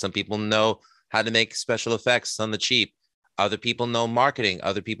acting, some people know how to make special effects on the cheap. Other people know marketing.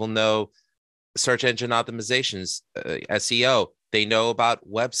 Other people know search engine optimizations, SEO. They know about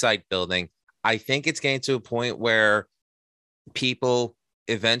website building. I think it's getting to a point where people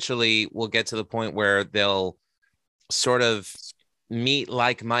eventually will get to the point where they'll sort of meet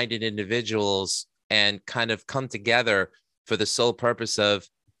like-minded individuals and kind of come together for the sole purpose of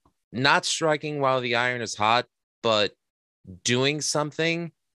not striking while the iron is hot, but doing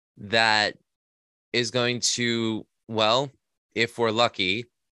something that is going to, well, if we're lucky,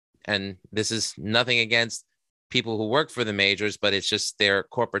 and this is nothing against people who work for the majors, but it's just their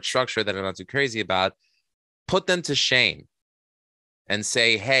corporate structure that I'm not too crazy about, put them to shame and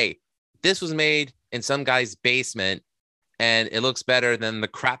say, hey, this was made in some guy's basement and it looks better than the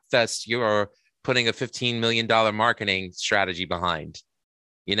crap fest you're putting a $15 million marketing strategy behind.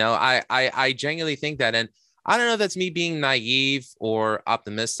 I genuinely think that. And I don't know if that's me being naive or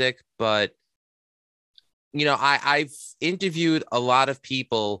optimistic, but, I've interviewed a lot of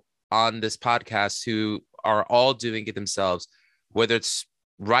people on this podcast who are all doing it themselves, whether it's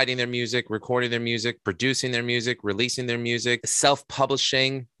writing their music, recording their music, producing their music, releasing their music,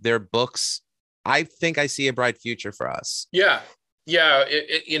 self-publishing their books. I think I see a bright future for us. Yeah. Yeah,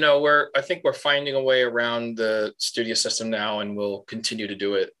 I think we're finding a way around the studio system now, and we'll continue to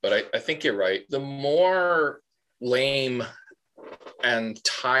do it. But I think you're right. The more lame and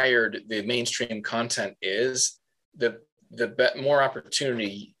tired the mainstream content is, the more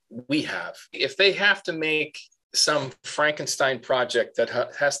opportunity we have. If they have to make some Frankenstein project that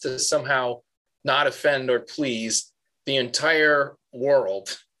has to somehow not offend or please the entire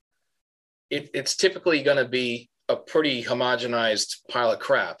world, it's typically going to be a pretty homogenized pile of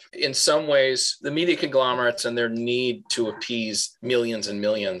crap. In some ways, the media conglomerates and their need to appease millions and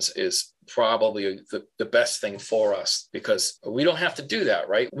millions is probably the best thing for us, because we don't have to do that,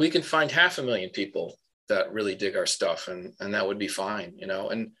 right? We can find 500,000 people that really dig our stuff, and that would be fine, you know.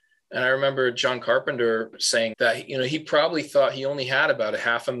 And I remember John Carpenter saying that, you know, he probably thought he only had about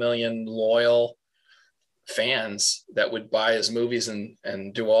 500,000 loyal fans that would buy his movies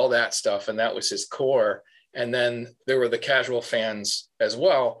and do all that stuff, and that was his core. And then there were the casual fans as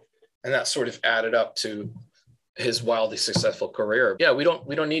well, and that sort of added up to his wildly successful career. Yeah, we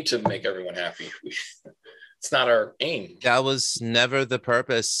don't need to make everyone happy. It's not our aim. That was never the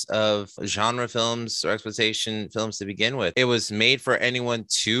purpose of genre films or exploitation films to begin with. It was made for anyone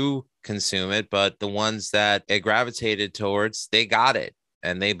to consume it, but the ones that it gravitated towards, they got it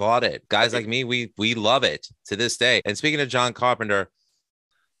and they bought it. Guys like me, we love it to this day. And speaking of John Carpenter,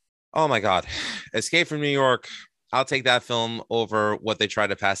 oh my God, Escape from New York. I'll take that film over what they try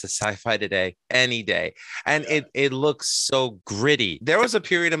to pass as sci-fi today, any day. And it looks so gritty. There was a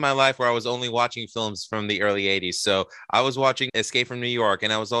period in my life where I was only watching films from the early 80s. So I was watching Escape from New York,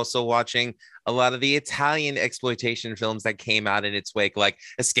 and I was also watching a lot of the Italian exploitation films that came out in its wake, like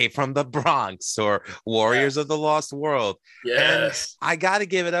Escape from the Bronx or Warriors of the Lost World. Yes. And I got to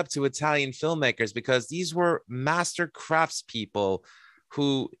give it up to Italian filmmakers, because these were master craftspeople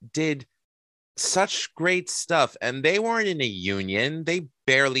who did such great stuff, and they weren't in a union. They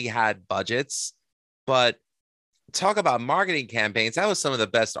barely had budgets, but talk about marketing campaigns. That was some of the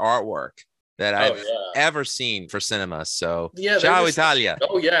best artwork that I've ever seen for cinema. So yeah, Ciao Italia.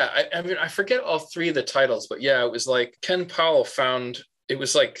 Oh yeah. I mean, I forget all three of the titles, but yeah, it was like Ken Powell found, it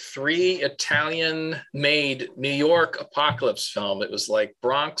was like 3 Italian-made New York apocalypse film. It was like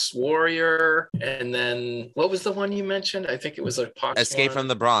Bronx Warrior, and then what was the one you mentioned? I think it was like Escape from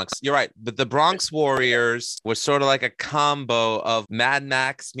the Bronx. You're right, but the Bronx Warriors was sort of like a combo of Mad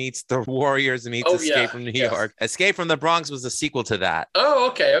Max meets the Warriors meets Escape from New York. Escape from the Bronx was a sequel to that. Oh,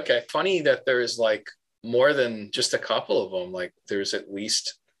 okay. Funny that there's like more than just a couple of them. Like there's at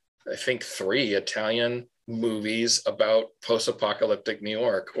least, I think, 3 Italian movies about post-apocalyptic New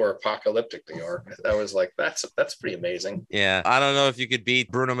York or apocalyptic New York. I was like, that's pretty amazing. Yeah, I don't know if you could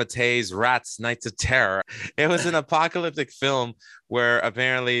beat Bruno Mattei's Rats Nights of Terror. It was an apocalyptic film where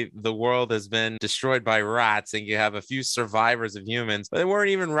apparently the world has been destroyed by rats, and you have a few survivors of humans, but there weren't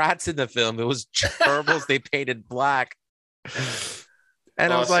even rats in the film. It was gerbils they painted black.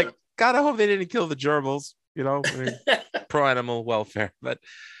 And I was like, God, I hope they didn't kill the gerbils, you know, pro animal welfare. But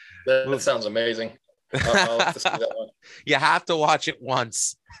that sounds amazing. I'll have to see that one. You have to watch it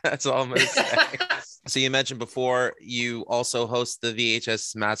once. That's all I'm going to say. So you mentioned before you also host the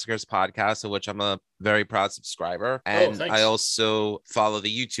VHS Massacres podcast, of which I'm a very proud subscriber. And I also follow the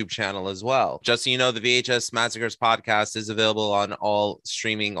YouTube channel as well. Just so you know, the VHS Massacres podcast is available on all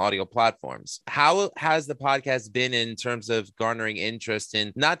streaming audio platforms. How has the podcast been in terms of garnering interest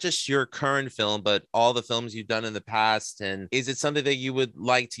in not just your current film, but all the films you've done in the past? And is it something that you would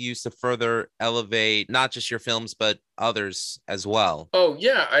like to use to further elevate not just your films, but others as well? Oh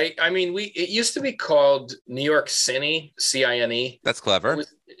yeah, I mean, it used to be called New York Cine, CINE. That's clever.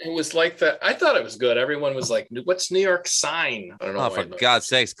 It was like that. I thought it was good. Everyone was like, "What's New York Sign?" I don't know. Oh, for God's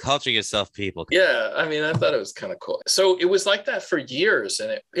sakes, culture yourself, people. Yeah, I mean, I thought it was kind of cool. So it was like that for years,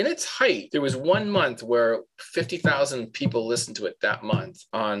 and in its height, there was one month where 50,000 people listened to it that month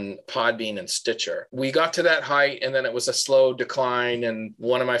on Podbean and Stitcher. We got to that height, and then it was a slow decline. And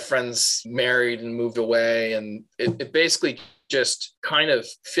one of my friends married and moved away, and it basically just kind of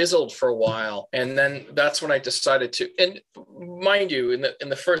fizzled for a while. And then that's when I decided to, and mind you, in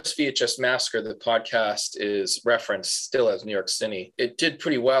the first VHS Massacre, the podcast is referenced still as New York Cine. It did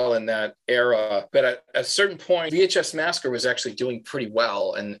pretty well in that era, but at a certain point, VHS Massacre was actually doing pretty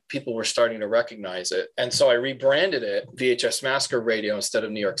well, and people were starting to recognize it. And so I rebranded it VHS Massacre Radio instead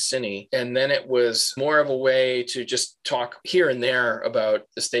of New York Cine. And then it was more of a way to just talk here and there about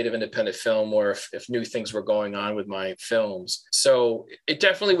the state of independent film, or if new things were going on with my films. So it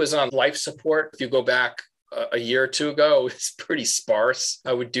definitely was on life support. If you go back a year or two ago, it's pretty sparse.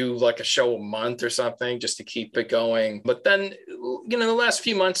 I would do like a show a month or something just to keep it going. But then, you know, the last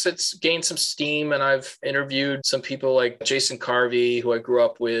few months, it's gained some steam, and I've interviewed some people like Jason Carvey, who I grew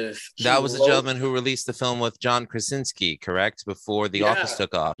up with. That was the gentleman who released the film with John Krasinski, correct? Before The Office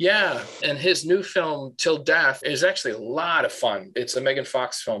took off. Yeah. And his new film, Till Death, is actually a lot of fun. It's a Megan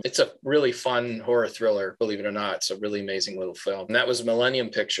Fox film. It's a really fun horror thriller, believe it or not. It's a really amazing little film. And that was Millennium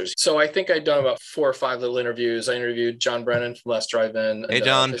Pictures. So I think I'd done about 4 or 5 little interviews. I interviewed John Brennan from Last Drive-In. Hey,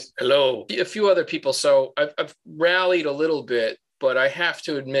 John. Hello. A few other people. So I've rallied a little bit, but I have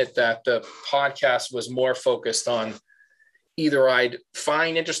to admit that the podcast was more focused on either I'd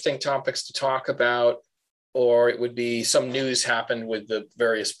find interesting topics to talk about, or it would be some news happened with the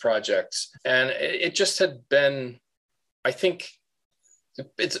various projects. And it just had been, I think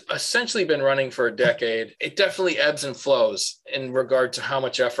it's essentially been running for a decade. It definitely ebbs and flows in regard to how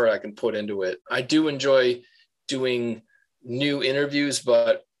much effort I can put into it. I do enjoy doing new interviews,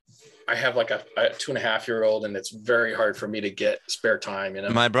 but I have like a 2.5-year-old, and it's very hard for me to get spare time. You know,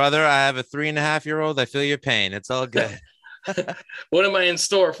 my brother, I have a 3.5-year-old. I feel your pain. It's all good. What am I in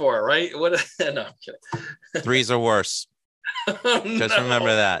store for? Right? What? No, I'm kidding. 3s are worse. Just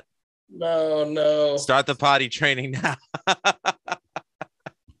remember that. No. Start the potty training now.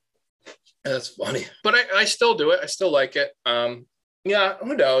 That's funny, but I still do it. I still like it. Yeah,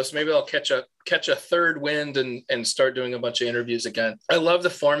 who knows? Maybe I'll catch a third wind and start doing a bunch of interviews again. I love the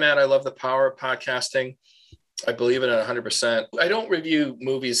format. I love the power of podcasting. I believe in it 100%. I don't review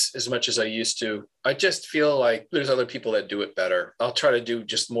movies as much as I used to. I just feel like there's other people that do it better. I'll try to do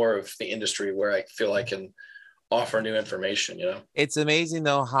just more of the industry where I feel I can offer new information, you know? It's amazing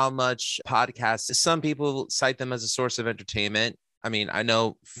though how much podcasts, some people cite them as a source of entertainment. I mean, I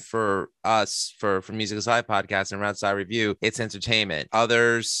know for us, for Music Aside podcast and Roundside Review, it's entertainment.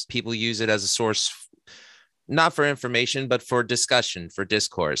 Others, people use it as a source, not for information, but for discussion, for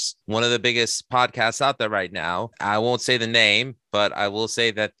discourse. One of the biggest podcasts out there right now, I won't say the name, but I will say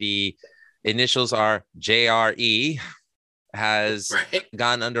that the initials are JRE, has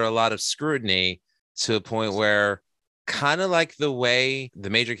gone under a lot of scrutiny to a point where, kind of like the way the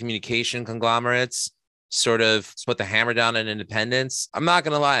major communication conglomerates sort of put the hammer down on independence. I'm not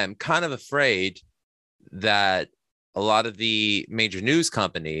going to lie. I'm kind of afraid that a lot of the major news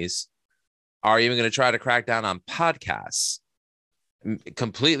companies are even going to try to crack down on podcasts,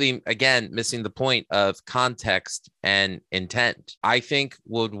 completely, again, missing the point of context and intent. I think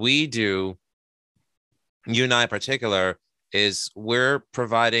what we do, you and I in particular, is we're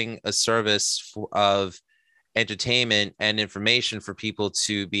providing a service of entertainment and information for people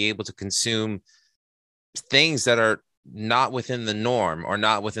to be able to consume things that are not within the norm or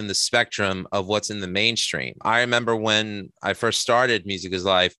not within the spectrum of what's in the mainstream. I remember when I first started Music is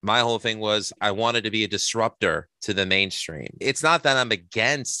Life, my whole thing was I wanted to be a disruptor to the mainstream. It's not that I'm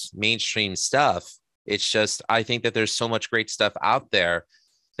against mainstream stuff. It's just, I think that there's so much great stuff out there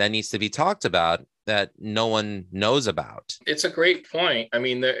that needs to be talked about that no one knows about. It's a great point. I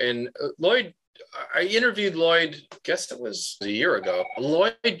mean, and Lloyd, I interviewed Lloyd, I guess it was a year ago.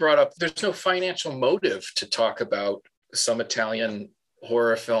 Lloyd brought up there's no financial motive to talk about some Italian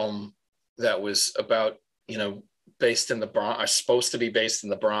horror film that was about, based in the Bronx, supposed to be based in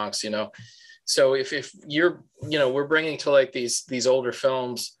the Bronx, So if you're, we're bringing to like these older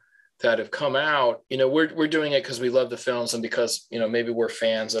films that have come out, we're doing it because we love the films and because, maybe we're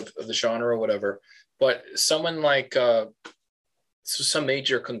fans of the genre or whatever. But someone like some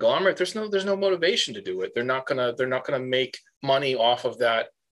major conglomerate, there's no motivation to do it. They're not gonna make money off of that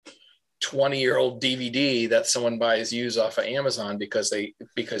 20-year-old DVD that someone buys used off of Amazon because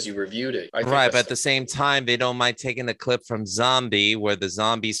you reviewed it. Right, but at the same time, they don't mind taking a clip from Zombie where the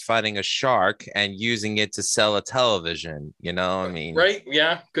zombie's fighting a shark and using it to sell a television. I mean, right?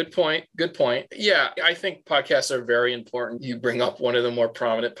 Yeah, good point. Yeah, I think podcasts are very important. You bring up one of the more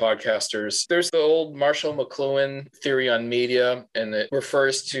prominent podcasters. There's the old Marshall McLuhan theory on media, and it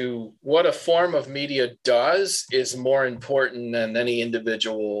refers to what a form of media does is more important than any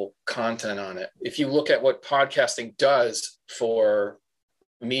individual content on it. If you look at what podcasting does for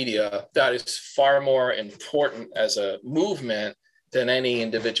media, that is far more important as a movement than any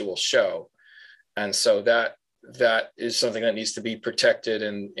individual show. And so that is something that needs to be protected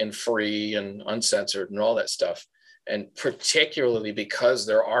and free and uncensored and all that stuff. And particularly because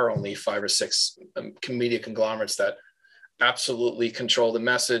there are only 5 or 6 media conglomerates that absolutely control the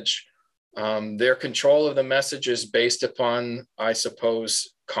message. Their control of the message is based upon, I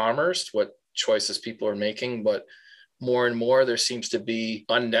suppose, commerce, what choices people are making, but more and more there seems to be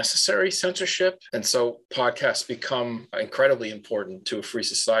unnecessary censorship. And so podcasts become incredibly important to a free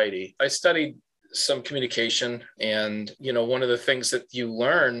society. I studied some communication, and one of the things that you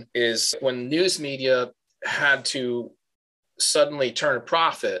learn is when news media had to suddenly turn a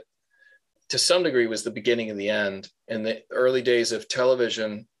profit, to some degree was the beginning of the end. In the early days of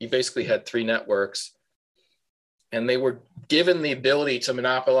television, you basically had 3 networks, and they were given the ability to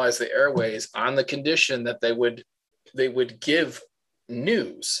monopolize the airways on the condition that they would give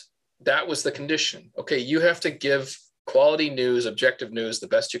news. That was the condition. Okay, you have to give quality news, objective news, the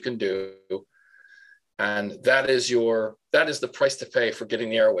best you can do. And that is the price to pay for getting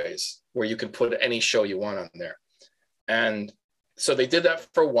the airways, where you can put any show you want on there. And so they did that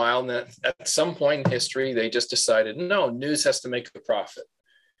for a while. And then at some point in history, they just decided, no, news has to make a profit.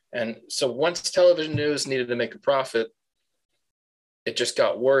 And so once television news needed to make a profit, it just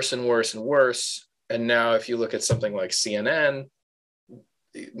got worse and worse and worse. And now if you look at something like CNN,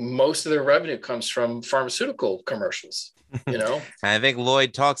 most of their revenue comes from pharmaceutical commercials, you know? And I think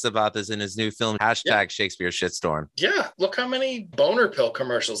Lloyd talks about this in his new film, #Shakespeare Shitstorm. Yeah. Look how many boner pill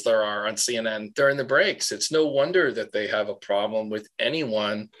commercials there are on CNN during the breaks. It's no wonder that they have a problem with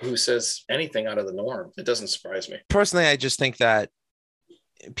anyone who says anything out of the norm. It doesn't surprise me. Personally, I just think that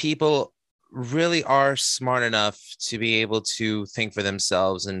people really are smart enough to be able to think for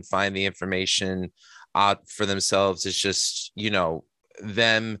themselves and find the information out for themselves. It's just, you know,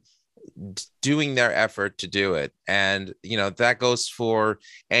 them doing their effort to do it. And, you know, that goes for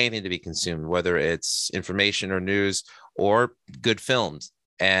anything to be consumed, whether it's information or news or good films.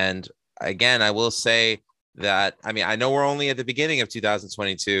 And again, I will say that, I mean, I know we're only at the beginning of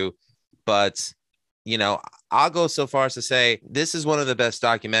 2022, but, you know, I'll go so far as to say this is one of the best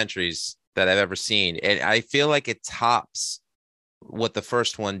documentaries that I've ever seen. And I feel like it tops what the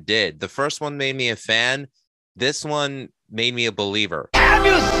first one did. The first one made me a fan. This one made me a believer. Have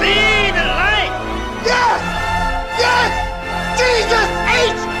you seen the light? Yes! Yes! Jesus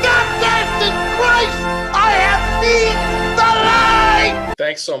H. Goddamn Christ! I have seen the light!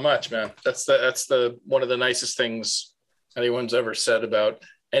 Thanks so much, man. That's the one of the nicest things anyone's ever said about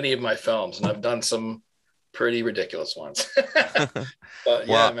any of my films. And I've done some pretty ridiculous ones. But, yeah,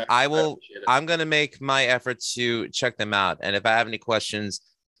 well, man, I'm going to make my effort to check them out. And if I have any questions,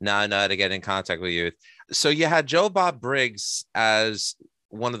 now I know how to get in contact with you. So you had Joe Bob Briggs as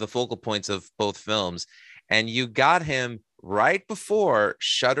one of the focal points of both films, and you got him right before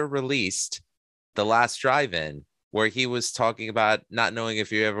Shudder released The Last Drive-In, where he was talking about not knowing if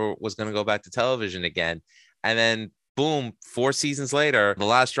he ever was going to go back to television again. And then boom, 4 seasons later, The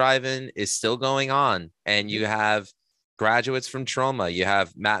Last Drive-In is still going on. And you have graduates from Trauma. You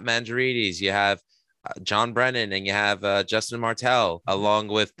have Matt Mandarides. You have John Brennan, and you have Justin Martell, along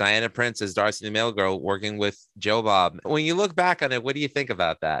with Diana Prince as Darcy the Mail Girl, working with Joe Bob. When you look back on it, what do you think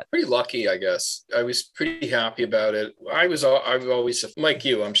about that? Pretty lucky, I guess. I was pretty happy about it. I've always, like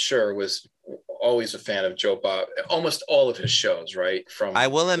you, I'm sure, was always a fan of Joe Bob. Almost all of his shows, right? I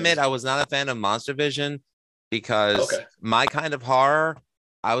will admit, I was not a fan of Monster Vision because my kind of horror,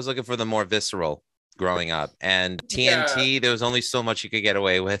 I was looking for the more visceral growing up, and TNT, there was only so much you could get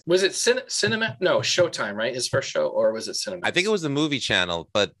away with. Was it cinema? No, Showtime, right? His first show, or was it cinema? I think it was the Movie Channel,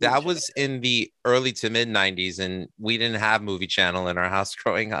 but that was in the early to mid 90s, and we didn't have Movie Channel in our house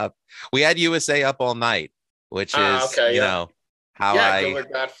growing up. We had USA Up All Night, which is, you know, how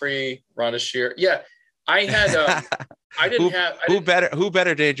Gilbert Godfrey, Rhonda Shear. Yeah, I had. Who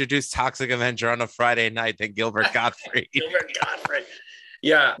better to introduce Toxic Avenger on a Friday night than Gilbert Godfrey? Gilbert Godfrey.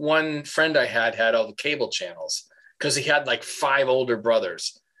 Yeah, one friend I had all the cable channels because he had like 5 older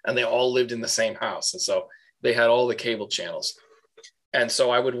brothers and they all lived in the same house. And so they had all the cable channels. And so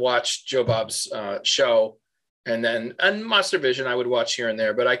I would watch Joe Bob's show, and Monster Vision I would watch here and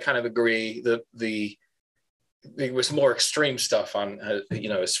there. But I kind of agree that there was more extreme stuff on,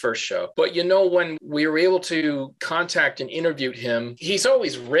 his first show. But, when we were able to contact and interview him, he's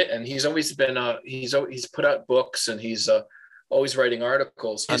always written. He's always been, he's put out books, and he's always writing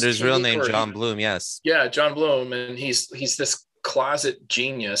articles. Under his real name, John Bloom, yes. Yeah, John Bloom. And he's this closet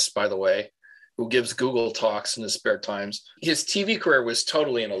genius, by the way, who gives Google Talks in his spare times. His TV career was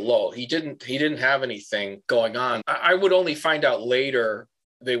totally in a lull. He didn't have anything going on. I would only find out later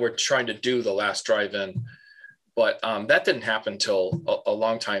they were trying to do The Last Drive-In, but that didn't happen till a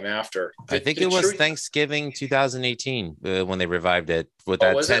long time after. I think it was Thanksgiving 2018 when they revived it with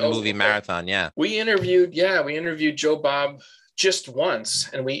that 10-movie marathon. Yeah. We interviewed Joe Bob just once,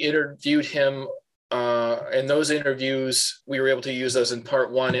 and we interviewed him. And those interviews, we were able to use those in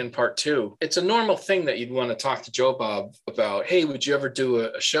part 1 and part 2. It's a normal thing that you'd want to talk to Joe Bob about, hey, would you ever do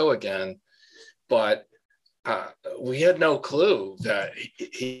a show again? But we had no clue that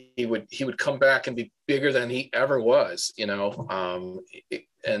he would come back and be bigger than he ever was, and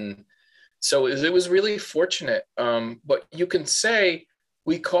so it was really fortunate. But you can say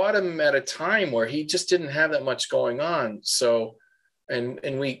we caught him at a time where he just didn't have that much going on. So, and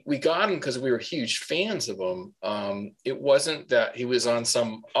we got him because we were huge fans of him. It wasn't that he was on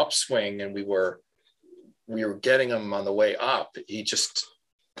some upswing and we were getting him on the way up. He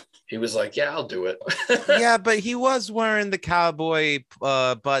was like, yeah, I'll do it. Yeah, but he was wearing the cowboy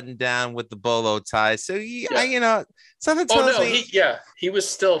button down with the bolo tie. So, something tells me. He was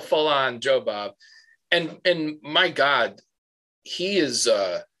still full on Joe Bob. And my God, he is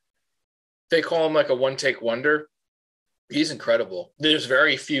they call him like a one-take wonder. He's incredible. There's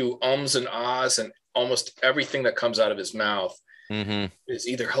very few ums and ahs, and almost everything that comes out of his mouth is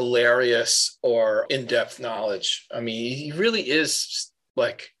either hilarious or in-depth knowledge. I mean, he really is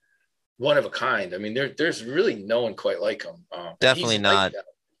like one of a kind. I mean, there's really no one quite like him. Definitely not. Like that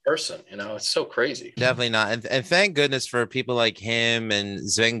person, you know, it's so crazy. Definitely not. And thank goodness for people like him and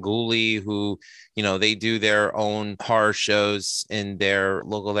Zvenguli, who, you know, they do their own horror shows in their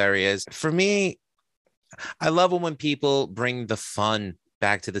local areas. For me, I love when people bring the fun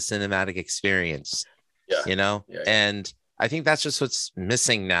back to the cinematic experience, you know, and I think that's just what's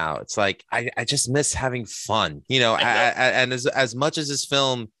missing now. It's like, I just miss having fun, you know, and as much as this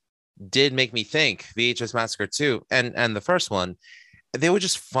film did make me think, VHS Massacre 2 and the first one, they were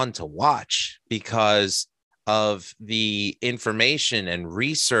just fun to watch because of the information and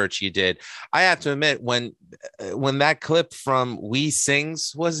research you did. I have to admit, when that clip from We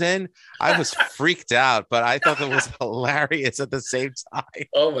Sings was in, I was freaked out, but I thought that was hilarious at the same time.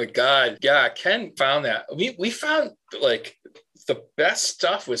 Oh my God. Yeah, Ken found that. We found like the best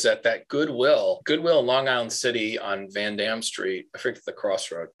stuff was at that Goodwill in Long Island City on Van Dam Street. I forget the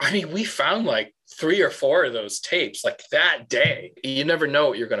crossroad. I mean, we found like 3 or 4 of those tapes like that day. You never know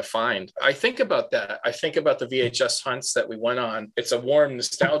what you're going to find. I think about that. I think about the VHS hunts that we went on. It's a warm,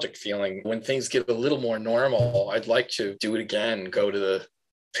 nostalgic feeling. When things get a little more normal, I'd like to do it again, go to the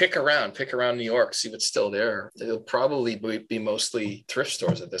pick around New York, see what's still there. It'll probably be mostly thrift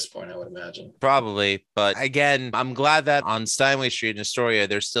stores at this point, I would imagine. Probably. But again, I'm glad that on Steinway Street in Astoria,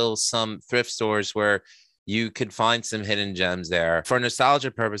 there's still some thrift stores where you could find some hidden gems there. For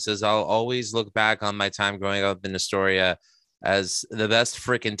nostalgia purposes, I'll always look back on my time growing up in Astoria as the best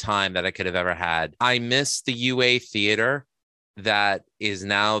freaking time that I could have ever had. I miss the UA Theater that is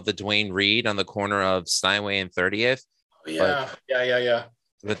now the Duane Reade on the corner of Steinway and 30th. Yeah.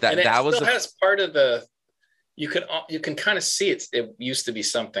 But that was has part of the. You can kind of see it used to be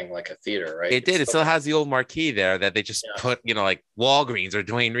something like a theater, right? It did. It still has the old marquee there that they just put, you know, like Walgreens or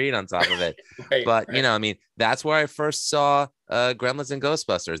Duane Reade on top of it. You know, I mean, that's where I first saw Gremlins and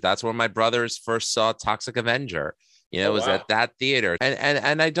Ghostbusters. That's where my brothers first saw Toxic Avenger. You know, it was at that theater.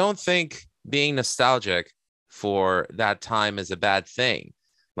 And I don't think being nostalgic for that time is a bad thing.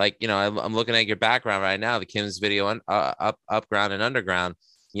 Like, you know, I'm looking at your background right now, the Kim's Video Upground and Underground.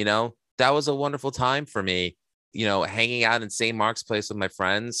 You know, that was a wonderful time for me, you know, hanging out in St. Mark's Place with my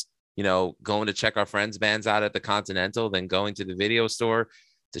friends, you know, going to check our friends' bands out at the Continental, then going to the video store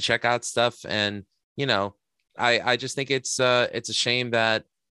to check out stuff. And, you know, I just think it's a shame that,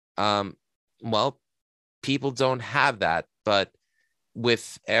 well, people don't have that. But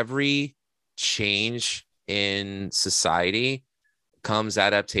with every change in society comes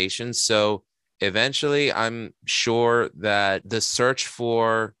adaptation. So eventually, I'm sure that the search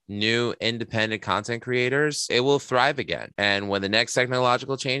for new independent content creators, it will thrive again. And when the next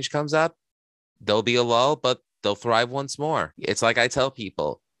technological change comes up, there'll be a lull, but they'll thrive once more. It's like I tell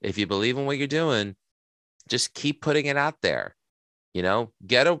people, if you believe in what you're doing, just keep putting it out there. You know,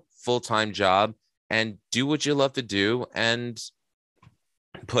 get a full-time job and do what you love to do and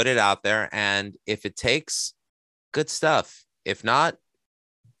put it out there. And if it takes, good stuff. If not,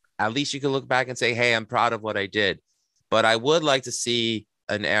 at least you can look back and say, hey, I'm proud of what I did. But I would like to see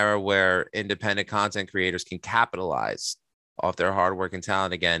an era where independent content creators can capitalize off their hard work and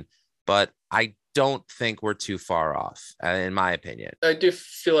talent again. But I don't think we're too far off, in my opinion. I do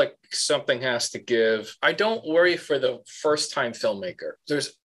feel like something has to give. I don't worry for the first-time filmmaker.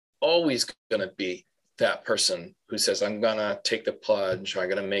 There's always going to be that person who says, I'm going to take the plunge, I'm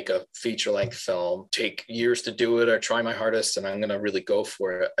going to make a feature-length film, take years to do it or try my hardest, and I'm going to really go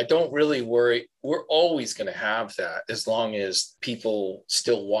for it. I don't really worry. We're always going to have that as long as people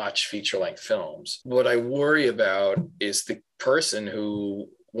still watch feature-length films. What I worry about is the person who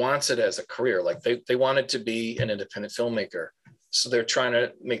wants it as a career. Like they wanted to be an independent filmmaker. So they're trying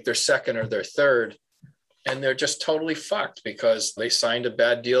to make their second or their third, and they're just totally fucked because they signed a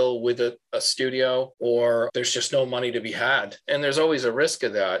bad deal with a studio, or there's just no money to be had. And there's always a risk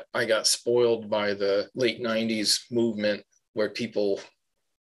of that. I got spoiled by the late 90s movement where people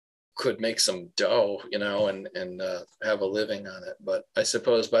could make some dough, you know, and have a living on it. But I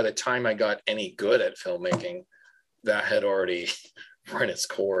suppose by the time I got any good at filmmaking, that had already run its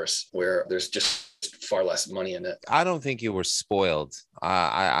course, where there's just far less money in it. I don't think you were spoiled.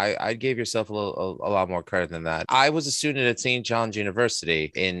 I gave yourself a lot more credit than that. I was a student at St. John's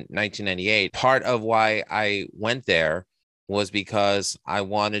University in 1998. Part of why I went there was because I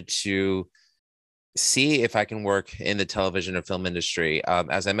wanted to see if I can work in the television or film industry.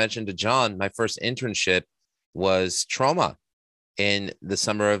 As I mentioned to John, my first internship was Trauma in the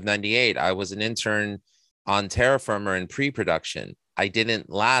summer of '98. I was an intern on Terra Firma in pre-production. I didn't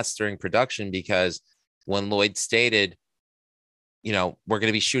last during production because when Lloyd stated, you know, we're going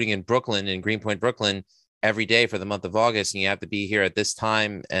to be shooting in Brooklyn, in Greenpoint, Brooklyn, every day for the month of August, and you have to be here at this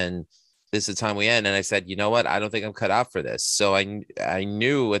time, and this is the time we end. And I said, you know what? I don't think I'm cut out for this. So I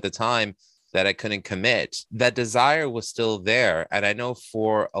knew at the time that I couldn't commit. That desire was still there. And I know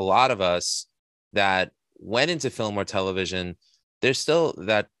for a lot of us that went into film or television, there's still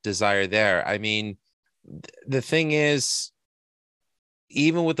that desire there. I mean, the thing is,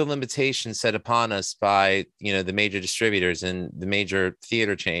 even with the limitations set upon us by, you know, the major distributors and the major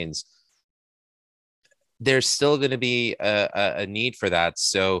theater chains, there's still going to be a need for that.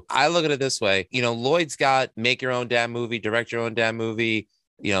 So I look at it this way, you know, Lloyd's got make your own damn movie, direct your own damn movie,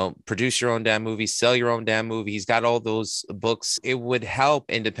 you know, produce your own damn movie, sell your own damn movie. He's got all those books. It would help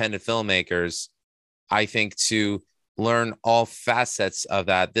independent filmmakers, I think, to learn all facets of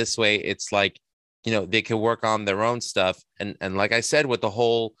that. This way, it's like, you know, they can work on their own stuff. And like I said, with the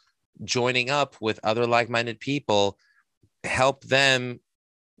whole joining up with other like-minded people, help them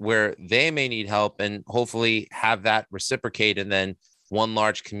where they may need help and hopefully have that reciprocate, and then one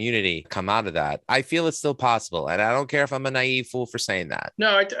large community come out of that. I feel it's still possible. And I don't care if I'm a naive fool for saying that.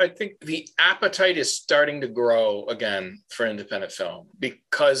 No, I think the appetite is starting to grow again for independent film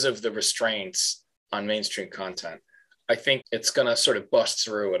because of the restraints on mainstream content. I think it's going to sort of bust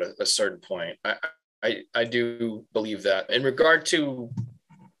through at a certain point. I do believe that. In regard to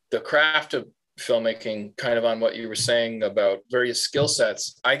the craft of filmmaking, kind of on what you were saying about various skill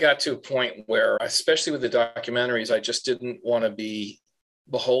sets, I got to a point where, especially with the documentaries, I just didn't want to be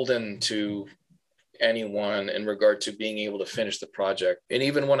beholden to anyone in regard to being able to finish the project. And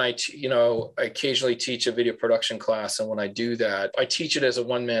even when I occasionally teach a video production class, and when I do that, I teach it as a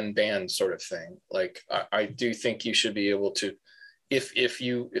one-man band sort of thing. Like I do think you should be able to, if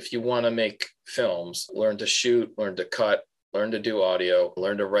you want to make films, learn to shoot, learn to cut, learn to do audio,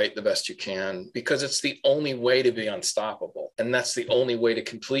 learn to write the best you can, because it's the only way to be unstoppable. And that's the only way to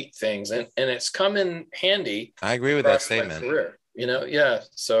complete things. And it's come in handy. I agree with that statement. Career, you know? Yeah.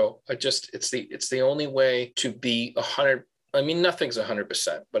 So it's the only way to be 100. I mean, nothing's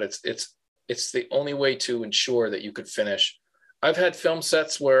 100%, but it's the only way to ensure that you could finish. I've had film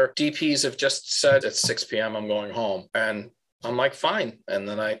sets where DPs have just said at 6 p.m. I'm going home, and I'm like, fine. And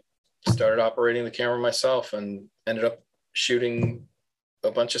then I started operating the camera myself and ended up shooting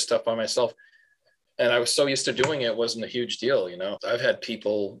a bunch of stuff by myself. And I was so used to doing it, it wasn't a huge deal. You know, I've had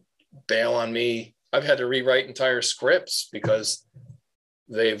people bail on me. I've had to rewrite entire scripts because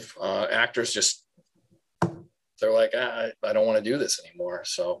actors just, they're like, I don't want to do this anymore.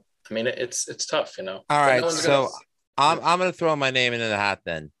 So, I mean, it's tough, you know? All right. So I'm going to throw my name into the hat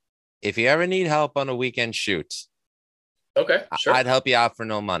then. If you ever need help on a weekend shoot, okay, sure, I'd help you out for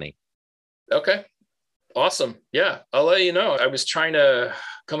no money. Okay. Awesome. Yeah, I'll let you know. I was trying to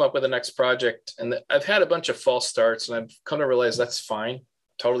come up with the next project, and I've had a bunch of false starts, and I've come to realize that's fine.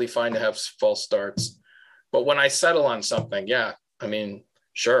 Totally fine to have false starts. But when I settle on something, yeah, I mean,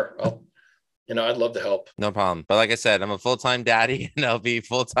 sure, I'd love to help. No problem. But like I said, I'm a full-time daddy, and I'll be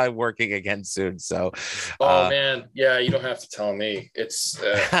full-time working again soon. So, man, yeah, you don't have to tell me. It's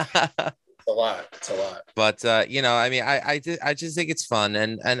a lot. It's a lot. But I mean, I just think it's fun,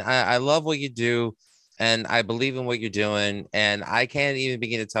 and I love what you do. And I believe in what you're doing. And I can't even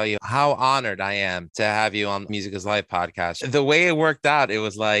begin to tell you how honored I am to have you on Music is Life podcast. The way it worked out, it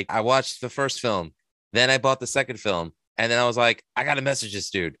was like, I watched the first film, then I bought the second film. And then I was like, I got to message this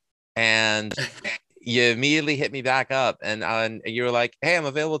dude. And you immediately hit me back up. And you were like, hey, I'm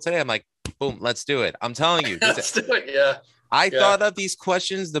available today. I'm like, boom, let's do it. I'm telling you. Let's do it. Yeah. I thought of these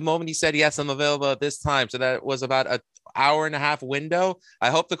questions the moment he said, yes, I'm available at this time. So that was about an hour and a half window. I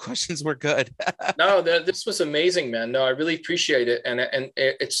hope the questions were good. No, this was amazing, man. No, I really appreciate it. And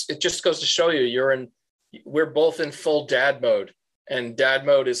it just goes to show you, we're both in full dad mode, and dad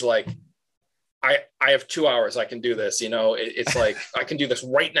mode is like, I have 2 hours. I can do this. You know, it's like, I can do this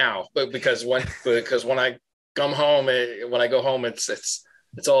right now, but because when I come home, when I go home, it's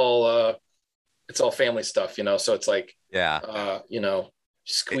all family stuff, you know? So it's like,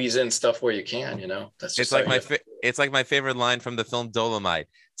 squeeze in stuff where you can, you know. That's just it's like my favorite line from the film Dolomite.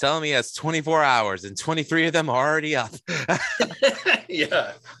 Tell him he has 24 hours and 23 of them are already up.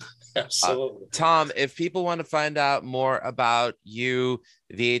 Yeah, absolutely. Tom, if people want to find out more about you,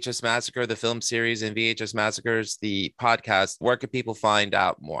 VHS Massacre, the film series, and VHS Massacres, the podcast, where can people find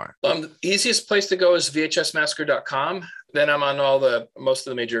out more? The easiest place to go is vhsmassacre.com. Then I'm on most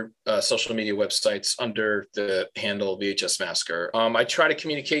of the major social media websites under the handle VHS Massacre. I try to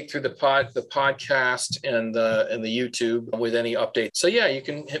communicate through the podcast and the YouTube with any updates. So yeah, you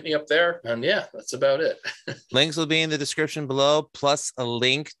can hit me up there, and yeah, that's about it. Links will be in the description below, plus a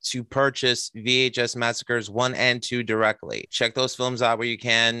link to purchase VHS Massacres 1 and 2 directly. Check those films out where you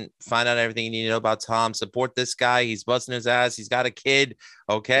can. Find out everything you need to know about Tom. Support this guy. He's busting his ass. He's got a kid.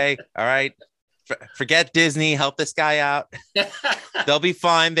 Okay. All right. Forget Disney. Help this guy out. They'll be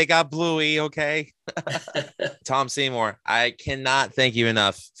fine. They got Bluey. Okay. Tom Seymour, I cannot thank you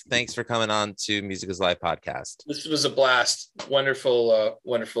enough. Thanks for coming on to Music is Life podcast. This was a blast. Wonderful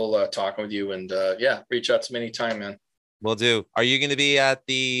talking with you. And yeah, reach out to me anytime, man. Will do. Are you going to be at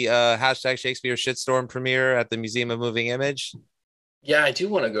the hashtag Shakespeare Shitstorm premiere at the Museum of Moving Image? Yeah, I do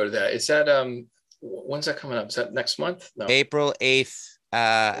want to go to that. Is that when's that coming up? Is that next month? No. April 8th.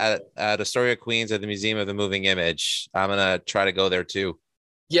 At Astoria, Queens, at the Museum of the Moving Image. I'm gonna try to go there too.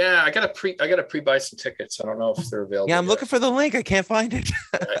 Yeah, I gotta pre-buy some tickets. I don't know if they're available. Yeah, I'm looking for the link. I can't find it.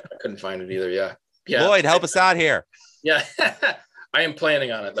 I couldn't find it either. Yeah. Lloyd, help us out here. Yeah. I am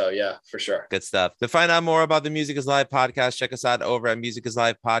planning on it though. Yeah, for sure. Good stuff. To find out more about the Music is Live podcast, check us out over at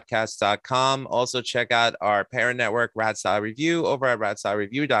musicisLivepodcast.com. Also check out our parent network, Rat Style Review, over at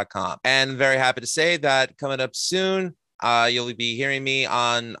ratstylereview.com. And very happy to say that coming up soon, you'll be hearing me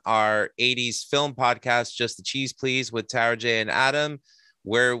on our 80s film podcast, Just the Cheese Please, with Tara J and Adam,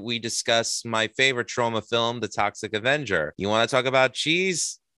 where we discuss my favorite trauma film, The Toxic Avenger. You want to talk about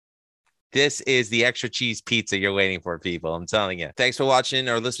cheese? This is the extra cheese pizza you're waiting for, people. I'm telling you. Thanks for watching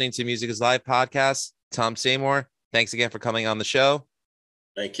or listening to Music is Live podcast. Tom Seymour, thanks again for coming on the show.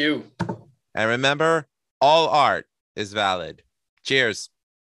 Thank you. And remember, all art is valid. Cheers.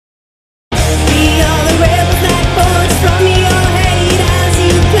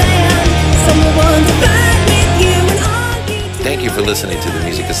 Thank you for listening to the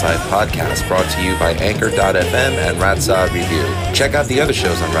Music is Live podcast, brought to you by Anchor.fm and Ratsa Review. Check out the other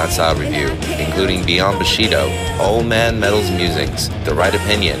shows on Ratsa Review, including Beyond Bushido, Old Man Metal's Musings, The Right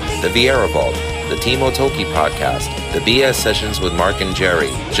Opinion, The Vieira Vault, the Timo Toki podcast, the BS Sessions with Mark and Jerry,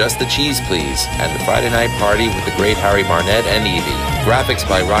 Just the Cheese Please, and the Friday Night Party with the great Harry Barnett and Evie. Graphics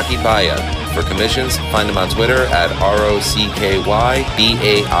by Rocky Baya. For commissions, find him on Twitter at ROCKYBAIA.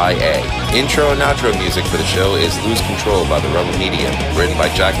 Intro and outro music for the show is Lose Control by The Rebel Media, written by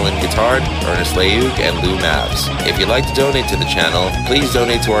Jacqueline Guitard, Ernest Leuk, and Lou Mavs. If you'd like to donate to the channel, please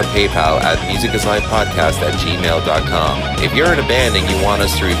donate to our PayPal at musicisLivepodcast@gmail.com. If you're in a band and you want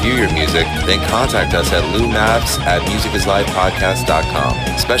us to review your music, then contact us at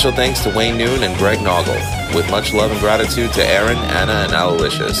loumavs@musicisLivepodcast.com. Special thanks to Wayne Noon and Greg Noggle, with much love and gratitude to Aaron, Anna, and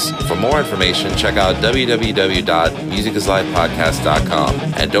Aloysius. For more information, check out www.musicisLivepodcast.com.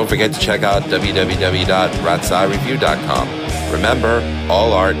 And don't forget to check out www.ratsireview.com. Remember,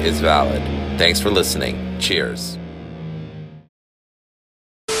 all art is valid. Thanks for listening. Cheers.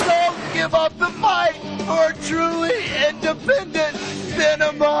 Don't give up the fight for truly independent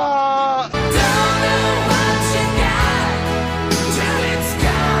cinema! Don't know what you got till it's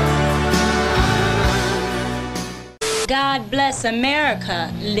gone. God bless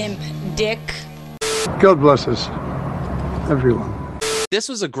America, limp dick. God bless us, everyone. This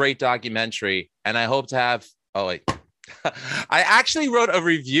was a great documentary, and I hope to have... Oh, wait. I actually wrote a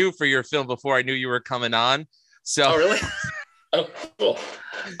review for your film before I knew you were coming on. So... Oh, really? Oh, cool.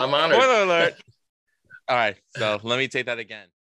 I'm honored. Spoiler alert. All right, so let me take that again.